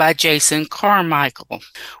performed by Jason Carmichael.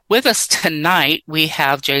 With us tonight, we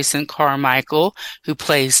have Jason Carmichael, who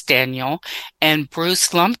plays Daniel, and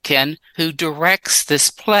Bruce Lumpkin, who directs this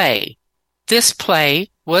play. This play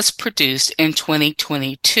was produced in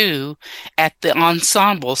 2022 at the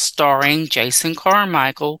Ensemble starring Jason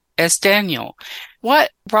Carmichael as Daniel.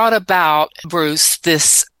 What brought about, Bruce,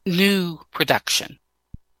 this new production?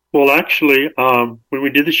 Well, actually, when we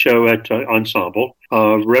did the show at Ensemble,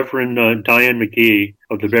 Reverend Diane McGee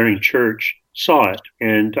of the Berean Church saw it.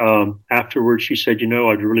 And afterwards, she said,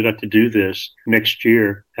 I'd really like to do this next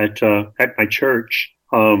year at my church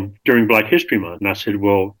during Black History Month. And I said,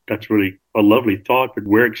 well, that's really a lovely thought, but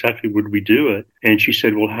where exactly would we do it? And she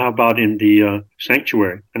said, well, how about in the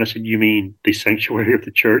sanctuary? And I said, you mean the sanctuary of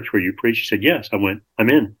the church where you preach? She said, yes. I went, I'm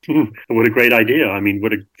in. What a great idea. I mean,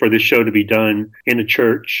 for this show to be done in a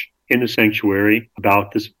church, in the sanctuary,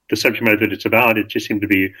 about the subject matter that it's about, it just seemed to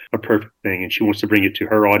be a perfect thing. And she wants to bring it to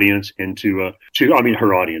her audience and to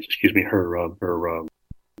her audience,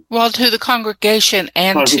 well, to the congregation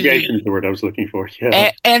and congregation is the word I was looking for.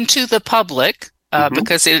 Yeah. And to the public,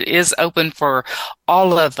 because it is open for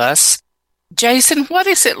all of us. Jason, what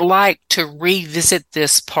is it like to revisit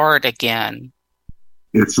this part again?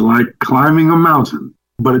 It's like climbing a mountain,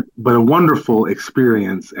 but a wonderful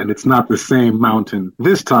experience. And it's not the same mountain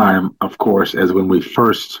this time, of course, as when we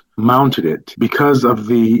first mounted it, because of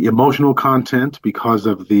the emotional content, because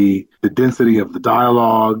of the density of the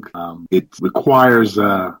dialogue. It requires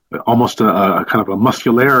almost a kind of a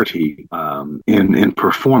muscularity in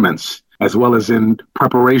performance, as well as in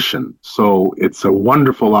preparation. So it's a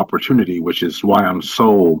wonderful opportunity, which is why I'm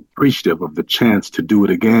so appreciative of the chance to do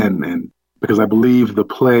it again. And because I believe the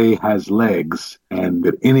play has legs, and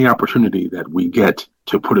that any opportunity that we get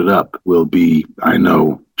to put it up will be, I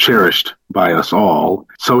know, cherished by us all.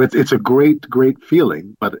 So it's a great, great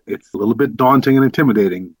feeling, but it's a little bit daunting and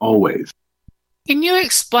intimidating always. Can you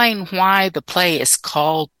explain why the play is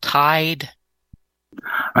called Tide?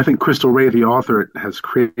 I think Crystal Ray, the author, has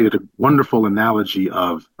created a wonderful analogy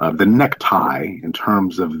of the necktie in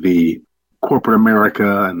terms of the corporate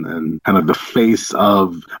America and kind of the face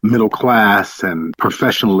of middle class and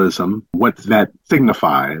professionalism, what that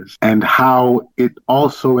signifies, and how it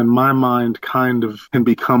also, in my mind, kind of can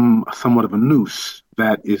become somewhat of a noose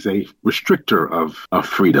that is a restrictor of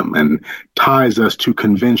freedom and ties us to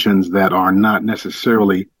conventions that are not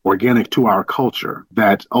necessarily organic to our culture,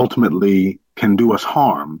 that ultimately can do us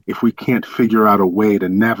harm if we can't figure out a way to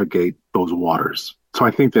navigate those waters. So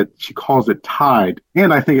I think that she calls it Tide,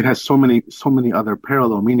 and I think it has so many other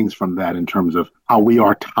parallel meanings from that in terms of how we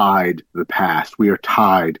are tied to the past. We are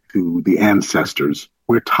tied to the ancestors.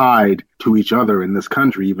 We're tied to each other in this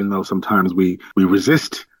country, even though sometimes we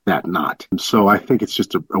resist that knot. And so I think it's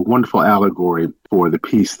just a wonderful allegory for the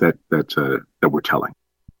piece that we're telling.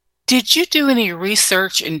 Did you do any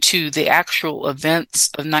research into the actual events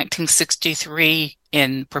of 1963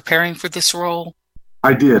 in preparing for this role?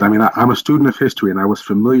 I did. I mean, I'm a student of history, and I was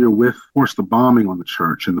familiar with, of course, the bombing on the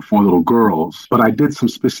church and the 4 little girls. But I did some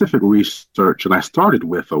specific research, and I started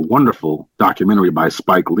with a wonderful documentary by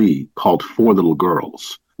Spike Lee called 4 Little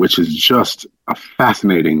Girls, which is just a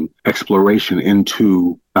fascinating exploration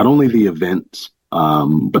into not only the events,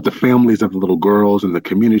 but the families of the little girls and the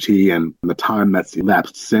community and the time that's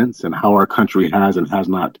elapsed since, and how our country has and has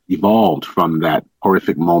not evolved from that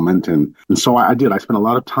horrific moment. And so I did. I spent a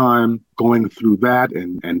lot of time going through that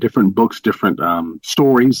and different books, different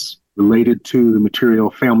stories related to the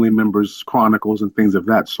material, family members, chronicles, and things of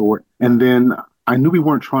that sort. And then I knew we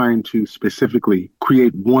weren't trying to specifically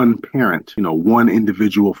create one parent, one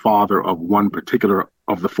individual father of one particular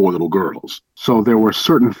of the 4 little girls. So there were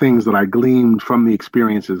certain things that I gleaned from the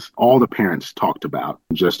experiences all the parents talked about.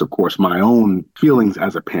 Just, of course, my own feelings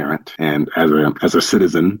as a parent and as a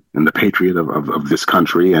citizen and the patriot of this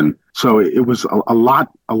country. And so it was a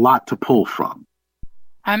lot to pull from.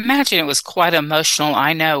 I imagine it was quite emotional.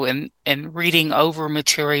 I know in reading over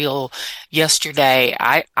material yesterday,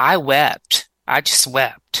 I wept. I just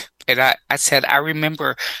wept. And I said, I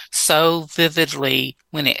remember so vividly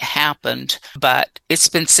when it happened, but it's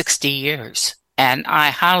been 60 years. And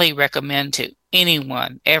I highly recommend to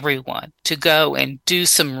anyone, everyone, to go and do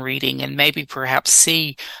some reading and maybe perhaps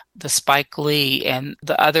see the Spike Lee and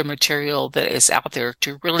the other material that is out there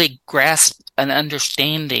to really grasp an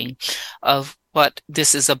understanding of what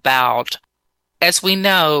this is about. As we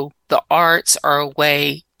know, the arts are a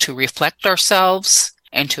way to reflect ourselves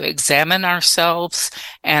and to examine ourselves.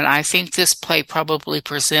 And I think this play probably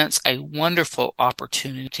presents a wonderful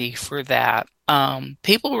opportunity for that.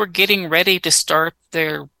 People were getting ready to start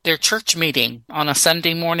their church meeting on a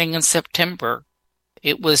Sunday morning in September.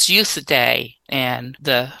 It was Youth Day, and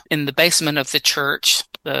in the basement of the church,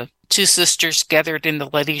 the 2 sisters gathered in the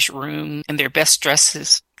ladies' room in their best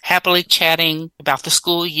dresses, happily chatting about the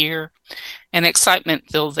school year, and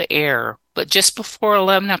excitement filled the air. But just before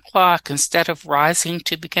 11 o'clock, instead of rising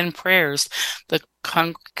to begin prayers, the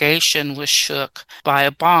congregation was shook by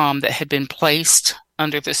a bomb that had been placed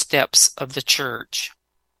under the steps of the church.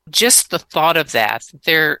 Just the thought of that,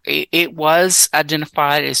 it was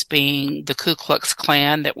identified as being the Ku Klux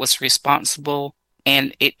Klan that was responsible,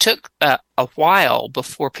 and it took a while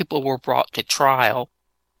before people were brought to trial.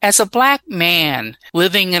 As a Black man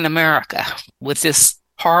living in America with this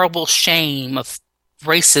horrible shame of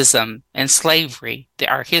racism and slavery,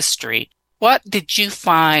 our history, what did you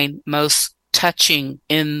find most touching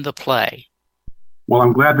in the play? Well,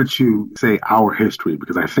 I'm glad that you say our history,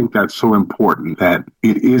 because I think that's so important, that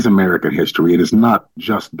it is American history. It is not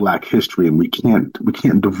just Black history, and we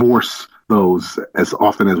can't divorce those as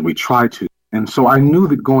often as we try to. And so I knew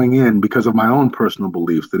that going in, because of my own personal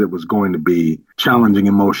beliefs, that it was going to be challenging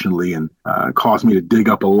emotionally and caused me to dig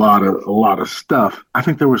up a lot of stuff. I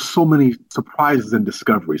think there were so many surprises and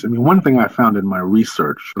discoveries. I mean, one thing I found in my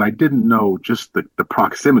research that I didn't know just the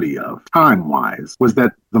proximity of time-wise was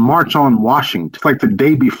that the March on Washington, like the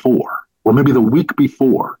day before, or maybe the week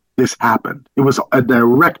before this happened, it was a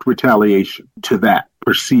direct retaliation to that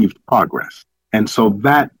perceived progress. And so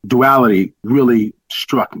that duality really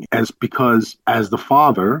struck me, because as the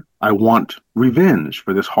father, I want revenge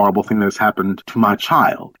for this horrible thing that has happened to my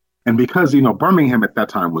child. And because, Birmingham at that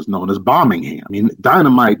time was known as Bombingham. I mean,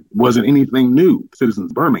 dynamite wasn't anything new,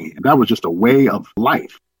 citizens of Birmingham. That was just a way of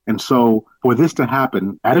life. And so for this to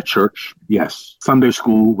happen at a church, yes, Sunday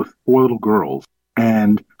school with 4 little girls,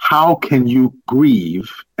 and how can you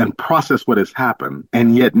grieve and process what has happened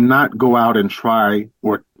and yet not go out and try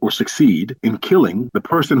or succeed in killing the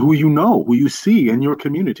person who you see in your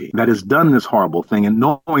community that has done this horrible thing, and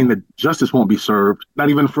knowing that justice won't be served, not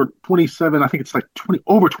even for 27, I think it's like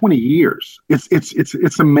over 20 years.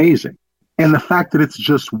 It's amazing. And the fact that it's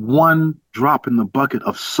just one drop in the bucket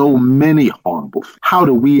of so many horrible things. How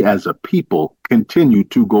do we as a people continue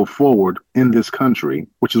to go forward in this country,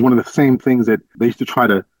 which is one of the same things that they used to try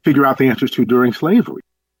to figure out the answers to during slavery?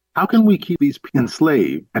 How can we keep these people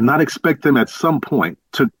enslaved and not expect them at some point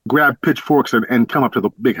to grab pitchforks and come up to the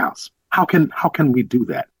big house? How can we do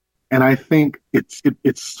that? And I think it's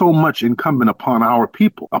so much incumbent upon our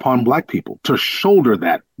people, upon Black people, to shoulder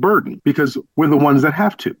that burden, because we're the ones that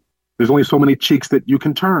have to. There's only so many cheeks that you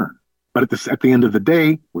can turn. But at the end of the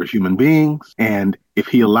day, we're human beings. And if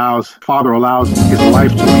Father allows his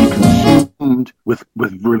life to be consumed with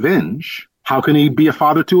revenge, how can he be a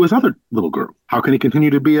father to his other little girl? How can he continue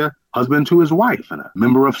to be a husband to his wife and a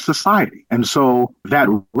member of society? And so that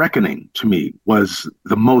reckoning to me was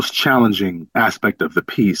the most challenging aspect of the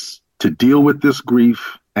piece, to deal with this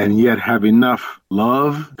grief and yet have enough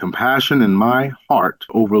love, compassion in my heart to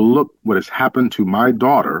overlook what has happened to my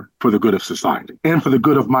daughter for the good of society and for the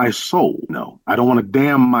good of my soul. No, I don't want to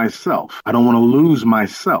damn myself. I don't want to lose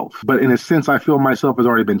myself. But in a sense, I feel myself has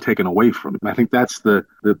already been taken away from me. And I think that's the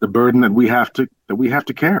burden that we have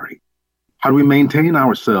to carry. How do we maintain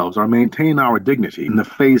ourselves or maintain our dignity in the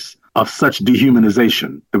face of such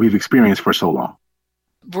dehumanization that we've experienced for so long?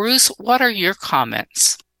 Bruce, what are your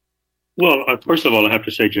comments? Well, first of all, I have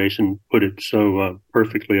to say Jason put it so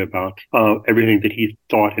perfectly about everything that he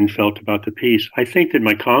thought and felt about the piece. I think that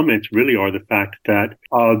my comments really are the fact that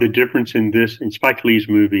the difference in Spike Lee's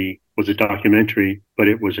movie was a documentary, but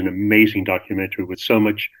it was an amazing documentary with so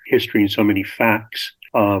much history and so many facts.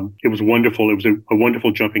 It was wonderful. It was a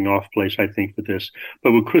wonderful jumping off place, I think, for this.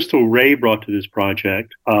 But what Crystal Ray brought to this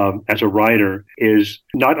project as a writer is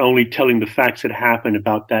not only telling the facts that happened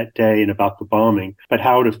about that day and about the bombing, but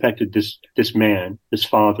how it affected this man, this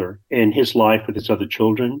father, in his life with his other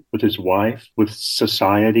children, with his wife, with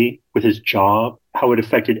society, with his job, how it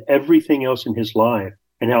affected everything else in his life,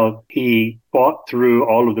 and how he fought through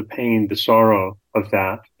all of the pain, the sorrow of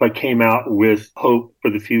that, but came out with hope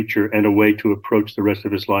for the future and a way to approach the rest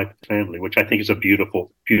of his life and family, which I think is a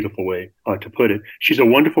beautiful, beautiful way to put it. She's a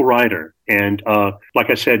wonderful writer. And like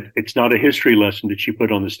I said, it's not a history lesson that she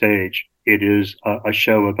put on the stage. It is a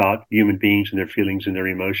show about human beings and their feelings and their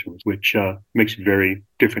emotions, which makes a very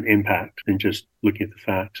different impact than just looking at the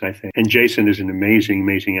facts, I think. And Jason is an amazing,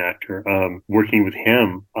 amazing actor. Working with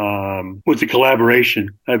him was a collaboration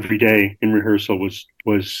every day in rehearsal, was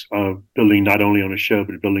building not only on a show,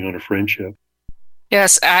 but building on a friendship.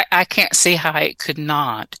 Yes, I can't see how it could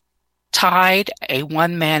not. Tide, a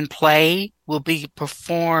one-man play, will be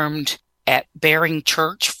performed at Baring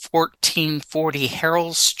Church, 1440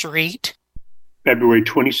 Harold Street, February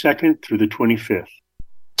 22nd through the 25th.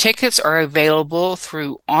 Tickets are available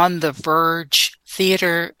through On the Verge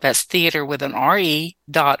Theater, that's theater with an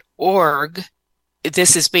RE.org.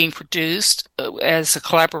 This is being produced as a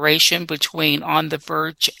collaboration between On the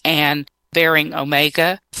Verge and Bearing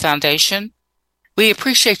Omega Foundation. We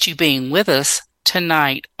appreciate you being with us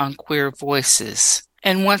tonight on Queer Voices.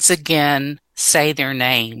 And once again, say their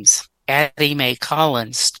names. Addie Mae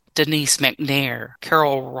Collins, Denise McNair,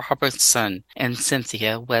 Carol Robertson, and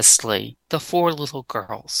Cynthia Wesley, the four little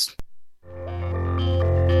girls.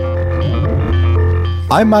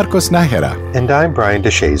 I'm Marcos Nájera. And I'm Brian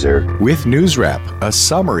DeShazer. With News Wrap, a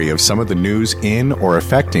summary of some of the news in or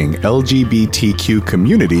affecting LGBTQ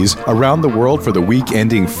communities around the world for the week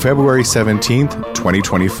ending February 17th,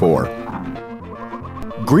 2024.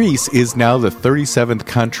 Greece is now the 37th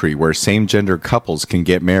country where same-gender couples can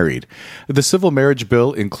get married. The civil marriage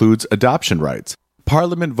bill includes adoption rights.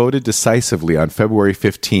 Parliament voted decisively on February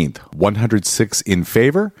 15th, 106 in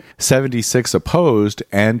favor, 76 opposed,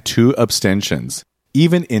 and 2 abstentions.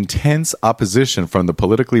 Even intense opposition from the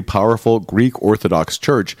politically powerful Greek Orthodox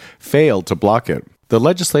Church failed to block it. The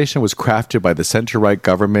legislation was crafted by the center-right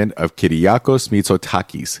government of Kyriakos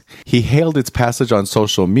Mitsotakis. He hailed its passage on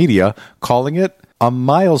social media, calling it a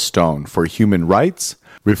milestone for human rights,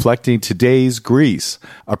 reflecting today's Greece,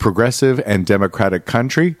 a progressive and democratic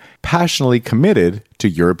country passionately committed to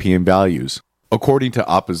European values. According to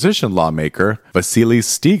opposition lawmaker Vasilis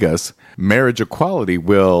Stigas, marriage equality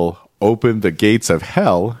will open the gates of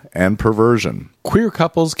hell and perversion. Queer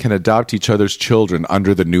couples can adopt each other's children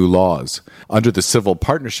under the new laws. Under the civil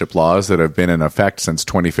partnership laws that have been in effect since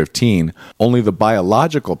 2015, only the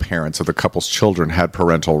biological parents of the couple's children had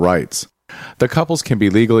parental rights. The couples can be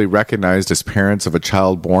legally recognized as parents of a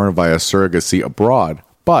child born via surrogacy abroad,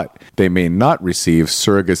 but they may not receive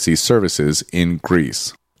surrogacy services in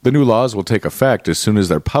Greece. The new laws will take effect as soon as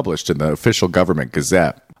they're published in the official government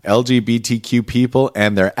gazette. LGBTQ people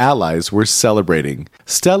and their allies were celebrating.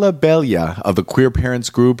 Stella Belia of the queer parents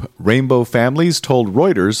group Rainbow Families told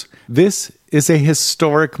Reuters, "This is a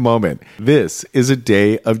historic moment. This is a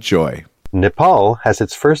day of joy." Nepal has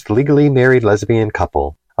its first legally married lesbian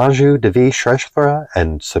couple. Anju Devi Shrestha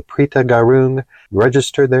and Suprita Garung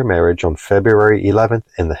registered their marriage on February 11th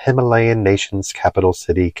in the Himalayan nation's capital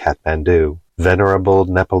city, Kathmandu. Venerable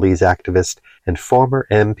Nepalese activist and former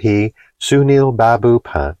MP Sunil Babu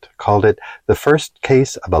Pant called it the first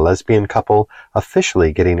case of a lesbian couple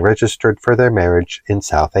officially getting registered for their marriage in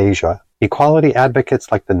South Asia. Equality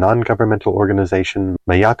advocates like the non-governmental organization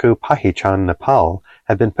Mayaku Pahichan Nepal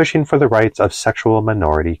have been pushing for the rights of sexual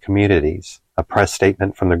minority communities. A press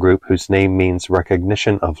statement from the group, whose name means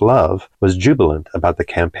recognition of love, was jubilant about the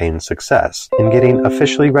campaign's success in getting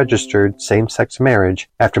officially registered same-sex marriage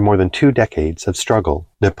after more than 2 decades of struggle.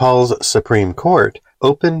 Nepal's Supreme Court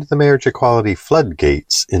opened the marriage equality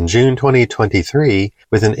floodgates in June 2023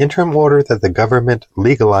 with an interim order that the government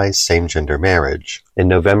legalized same-gender marriage. In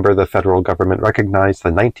November, the federal government recognized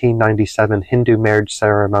the 1997 Hindu marriage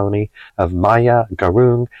ceremony of Maya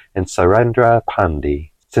Garung and Surendra Pandey.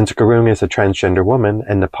 Since Garung is a transgender woman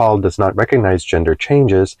and Nepal does not recognize gender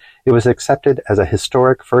changes, it was accepted as a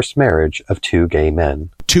historic first marriage of 2 gay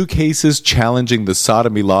men. 2 cases challenging the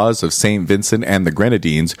sodomy laws of St. Vincent and the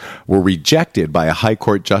Grenadines were rejected by a High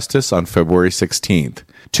Court justice on February 16th.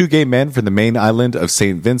 2 gay men from the main island of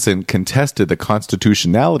St. Vincent contested the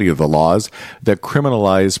constitutionality of the laws that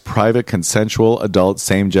criminalize private consensual adult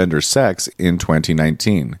same-gender sex in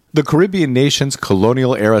 2019. The Caribbean nation's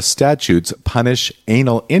colonial-era statutes punish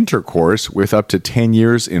anal intercourse with up to 10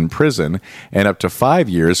 years in prison and up to 5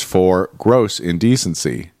 years for gross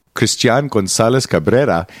indecency. Cristian Gonzalez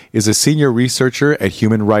Cabrera is a senior researcher at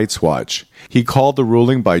Human Rights Watch. He called the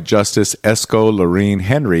ruling by Justice Esco Lorraine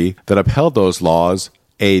Henry that upheld those laws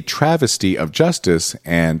a travesty of justice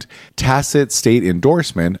and tacit state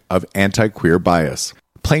endorsement of anti-queer bias.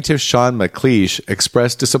 Plaintiff Sean McLeish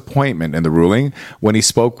expressed disappointment in the ruling when he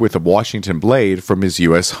spoke with the Washington Blade from his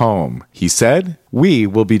U.S. home. He said, "We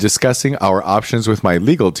will be discussing our options with my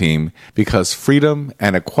legal team because freedom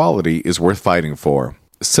and equality is worth fighting for."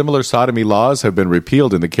 Similar sodomy laws have been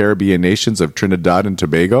repealed in the Caribbean nations of Trinidad and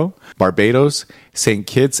Tobago, Barbados, St.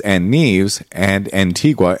 Kitts and Nevis, and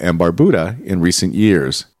Antigua and Barbuda in recent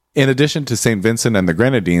years. In addition to St. Vincent and the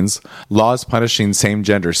Grenadines, laws punishing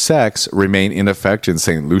same-gender sex remain in effect in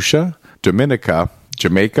St. Lucia, Dominica,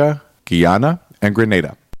 Jamaica, Guyana, and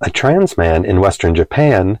Grenada. A trans man in Western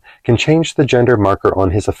Japan can change the gender marker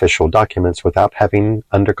on his official documents without having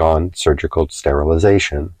undergone surgical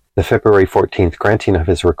sterilization. The February 14th granting of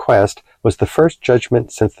his request was the first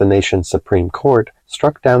judgment since the nation's Supreme Court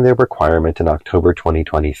struck down their requirement in October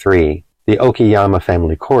 2023. The Okayama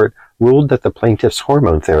Family Court ruled that the plaintiff's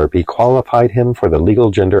hormone therapy qualified him for the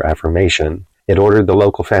legal gender affirmation. It ordered the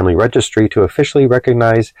local family registry to officially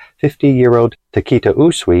recognize 50-year-old Takita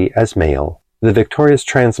Usui as male. The victorious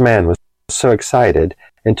trans man was so excited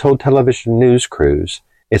and told television news crews,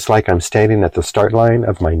 "It's like I'm standing at the start line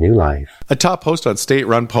of my new life." A top host on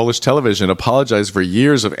state-run Polish television apologized for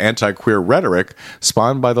years of anti-queer rhetoric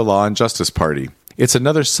spawned by the Law and Justice Party. It's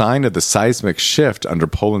another sign of the seismic shift under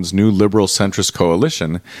Poland's new liberal centrist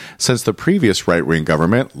coalition since the previous right-wing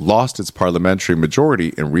government lost its parliamentary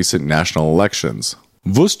majority in recent national elections.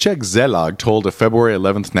 Wojciech Zelag told a February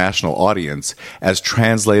 11th national audience, as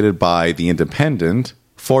translated by The Independent,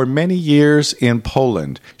 "For many years in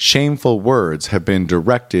Poland, shameful words have been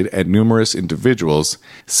directed at numerous individuals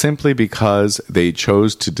simply because they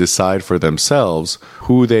chose to decide for themselves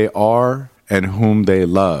who they are and whom they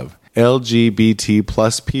love. LGBT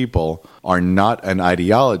plus people are not an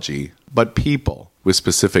ideology, but people with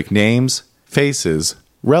specific names, faces,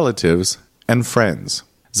 relatives, and friends."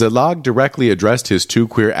 Zelag directly addressed his two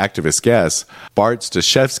queer activist guests, Bart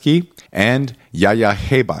Staszewski and Yaya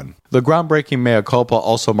Heban. The groundbreaking mea culpa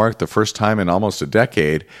also marked the first time in almost a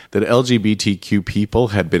decade that LGBTQ people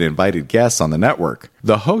had been invited guests on the network.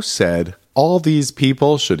 The host said, "All these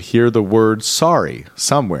people should hear the word sorry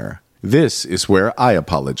somewhere. This is where I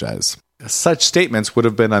apologize." Such statements would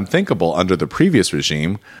have been unthinkable under the previous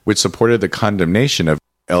regime, which supported the condemnation of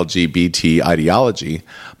LGBT ideology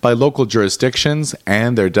by local jurisdictions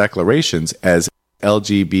and their declarations as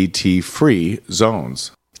LGBT-free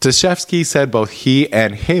zones. Staszewski said both he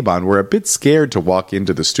and Heban were a bit scared to walk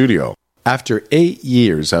into the studio. After 8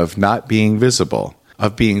 years of not being visible,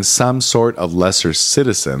 of being some sort of lesser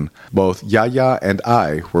citizen, both Yaya and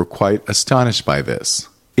I were quite astonished by this.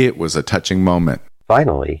 It was a touching moment.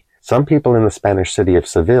 Finally, some people in the Spanish city of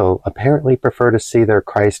Seville apparently prefer to see their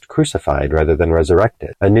Christ crucified rather than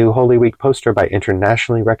resurrected. A new Holy Week poster by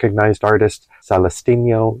internationally recognized artist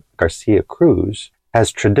Celestino Garcia Cruz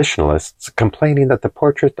has traditionalists complaining that the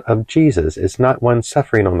portrait of Jesus is not one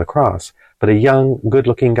suffering on the cross, but a young,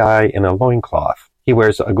 good-looking guy in a loincloth. He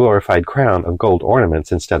wears a glorified crown of gold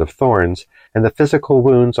ornaments instead of thorns, and the physical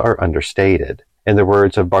wounds are understated. In the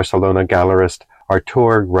words of Barcelona gallerist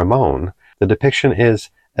Artur Ramon, the depiction is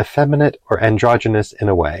effeminate or androgynous in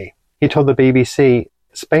a way. He told the BBC,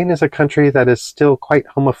 "Spain is a country that is still quite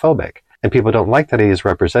homophobic, and people don't like that he is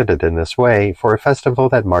represented in this way for a festival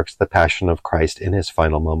that marks the Passion of Christ in his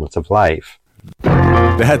final moments of life."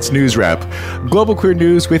 That's News Wrap, global queer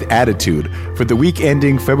news with attitude for the week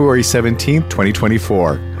ending February 17th,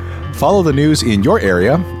 2024. Follow the news in your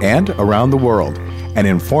area and around the world. An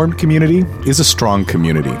informed community is a strong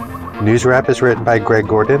community. News Wrap is written by Greg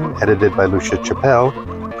Gordon, edited by Lucia Chappelle,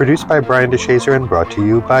 produced by Brian DeShazer, and brought to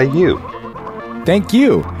you by you. Thank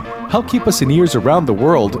you. Help keep us in ears around the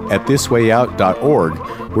world at thiswayout.org,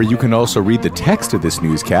 where you can also read the text of this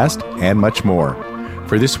newscast and much more.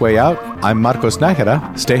 For This Way Out, I'm Marcos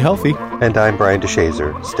Nájera. Stay healthy. And I'm Brian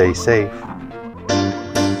DeShazer. Stay safe.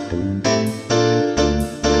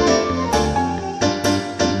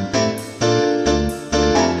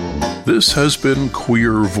 This has been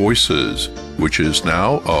Queer Voices, which is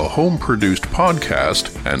now a home-produced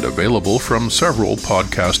podcast and available from several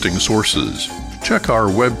podcasting sources. Check our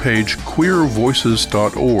webpage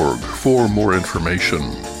queervoices.org for more information.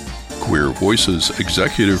 Queer Voices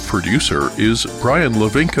executive producer is Brian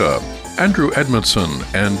Levinka. Andrew Edmondson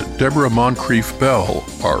and Deborah Moncrief Bell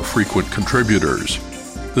are frequent contributors.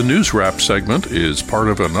 The News Wrap segment is part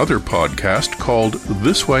of another podcast called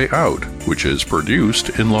This Way Out, which is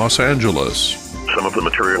produced in Los Angeles. Some of the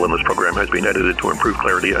material in this program has been edited to improve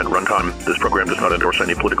clarity and runtime. This program does not endorse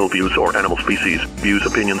any political views or animal species. Views,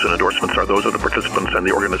 opinions, and endorsements are those of the participants and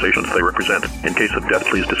the organizations they represent. In case of death,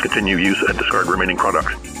 please discontinue use and discard remaining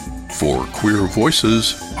products. For Queer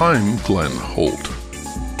Voices, I'm Glenn Holt.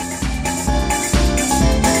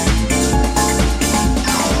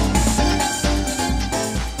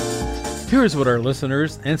 Here's what our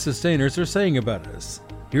listeners and sustainers are saying about us.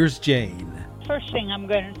 Here's Jane. First thing I'm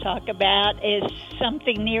going to talk about is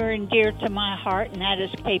something near and dear to my heart, and that is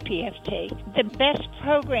KPFT. The best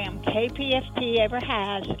program KPFT ever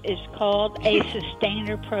has is called a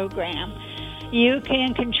Sustainer Program. You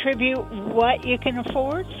can contribute what you can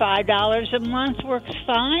afford. $5 a month works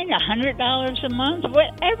fine, $100 a month,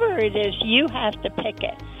 whatever it is, you have to pick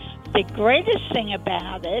it. The greatest thing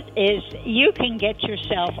about it is you can get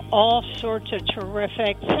yourself all sorts of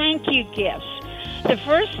terrific thank you gifts. The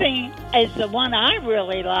first thing is the one I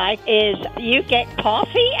really like is you get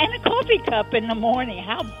coffee and a coffee cup in the morning.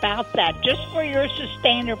 How about that? Just for your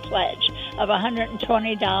Sustainer pledge of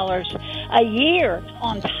 $120 a year.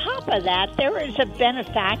 On top of that, there is a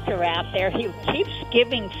benefactor out there. He keeps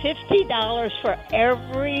giving $50 for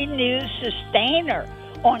every new Sustainer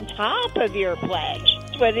on top of your pledge.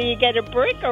 Whether you get a brick or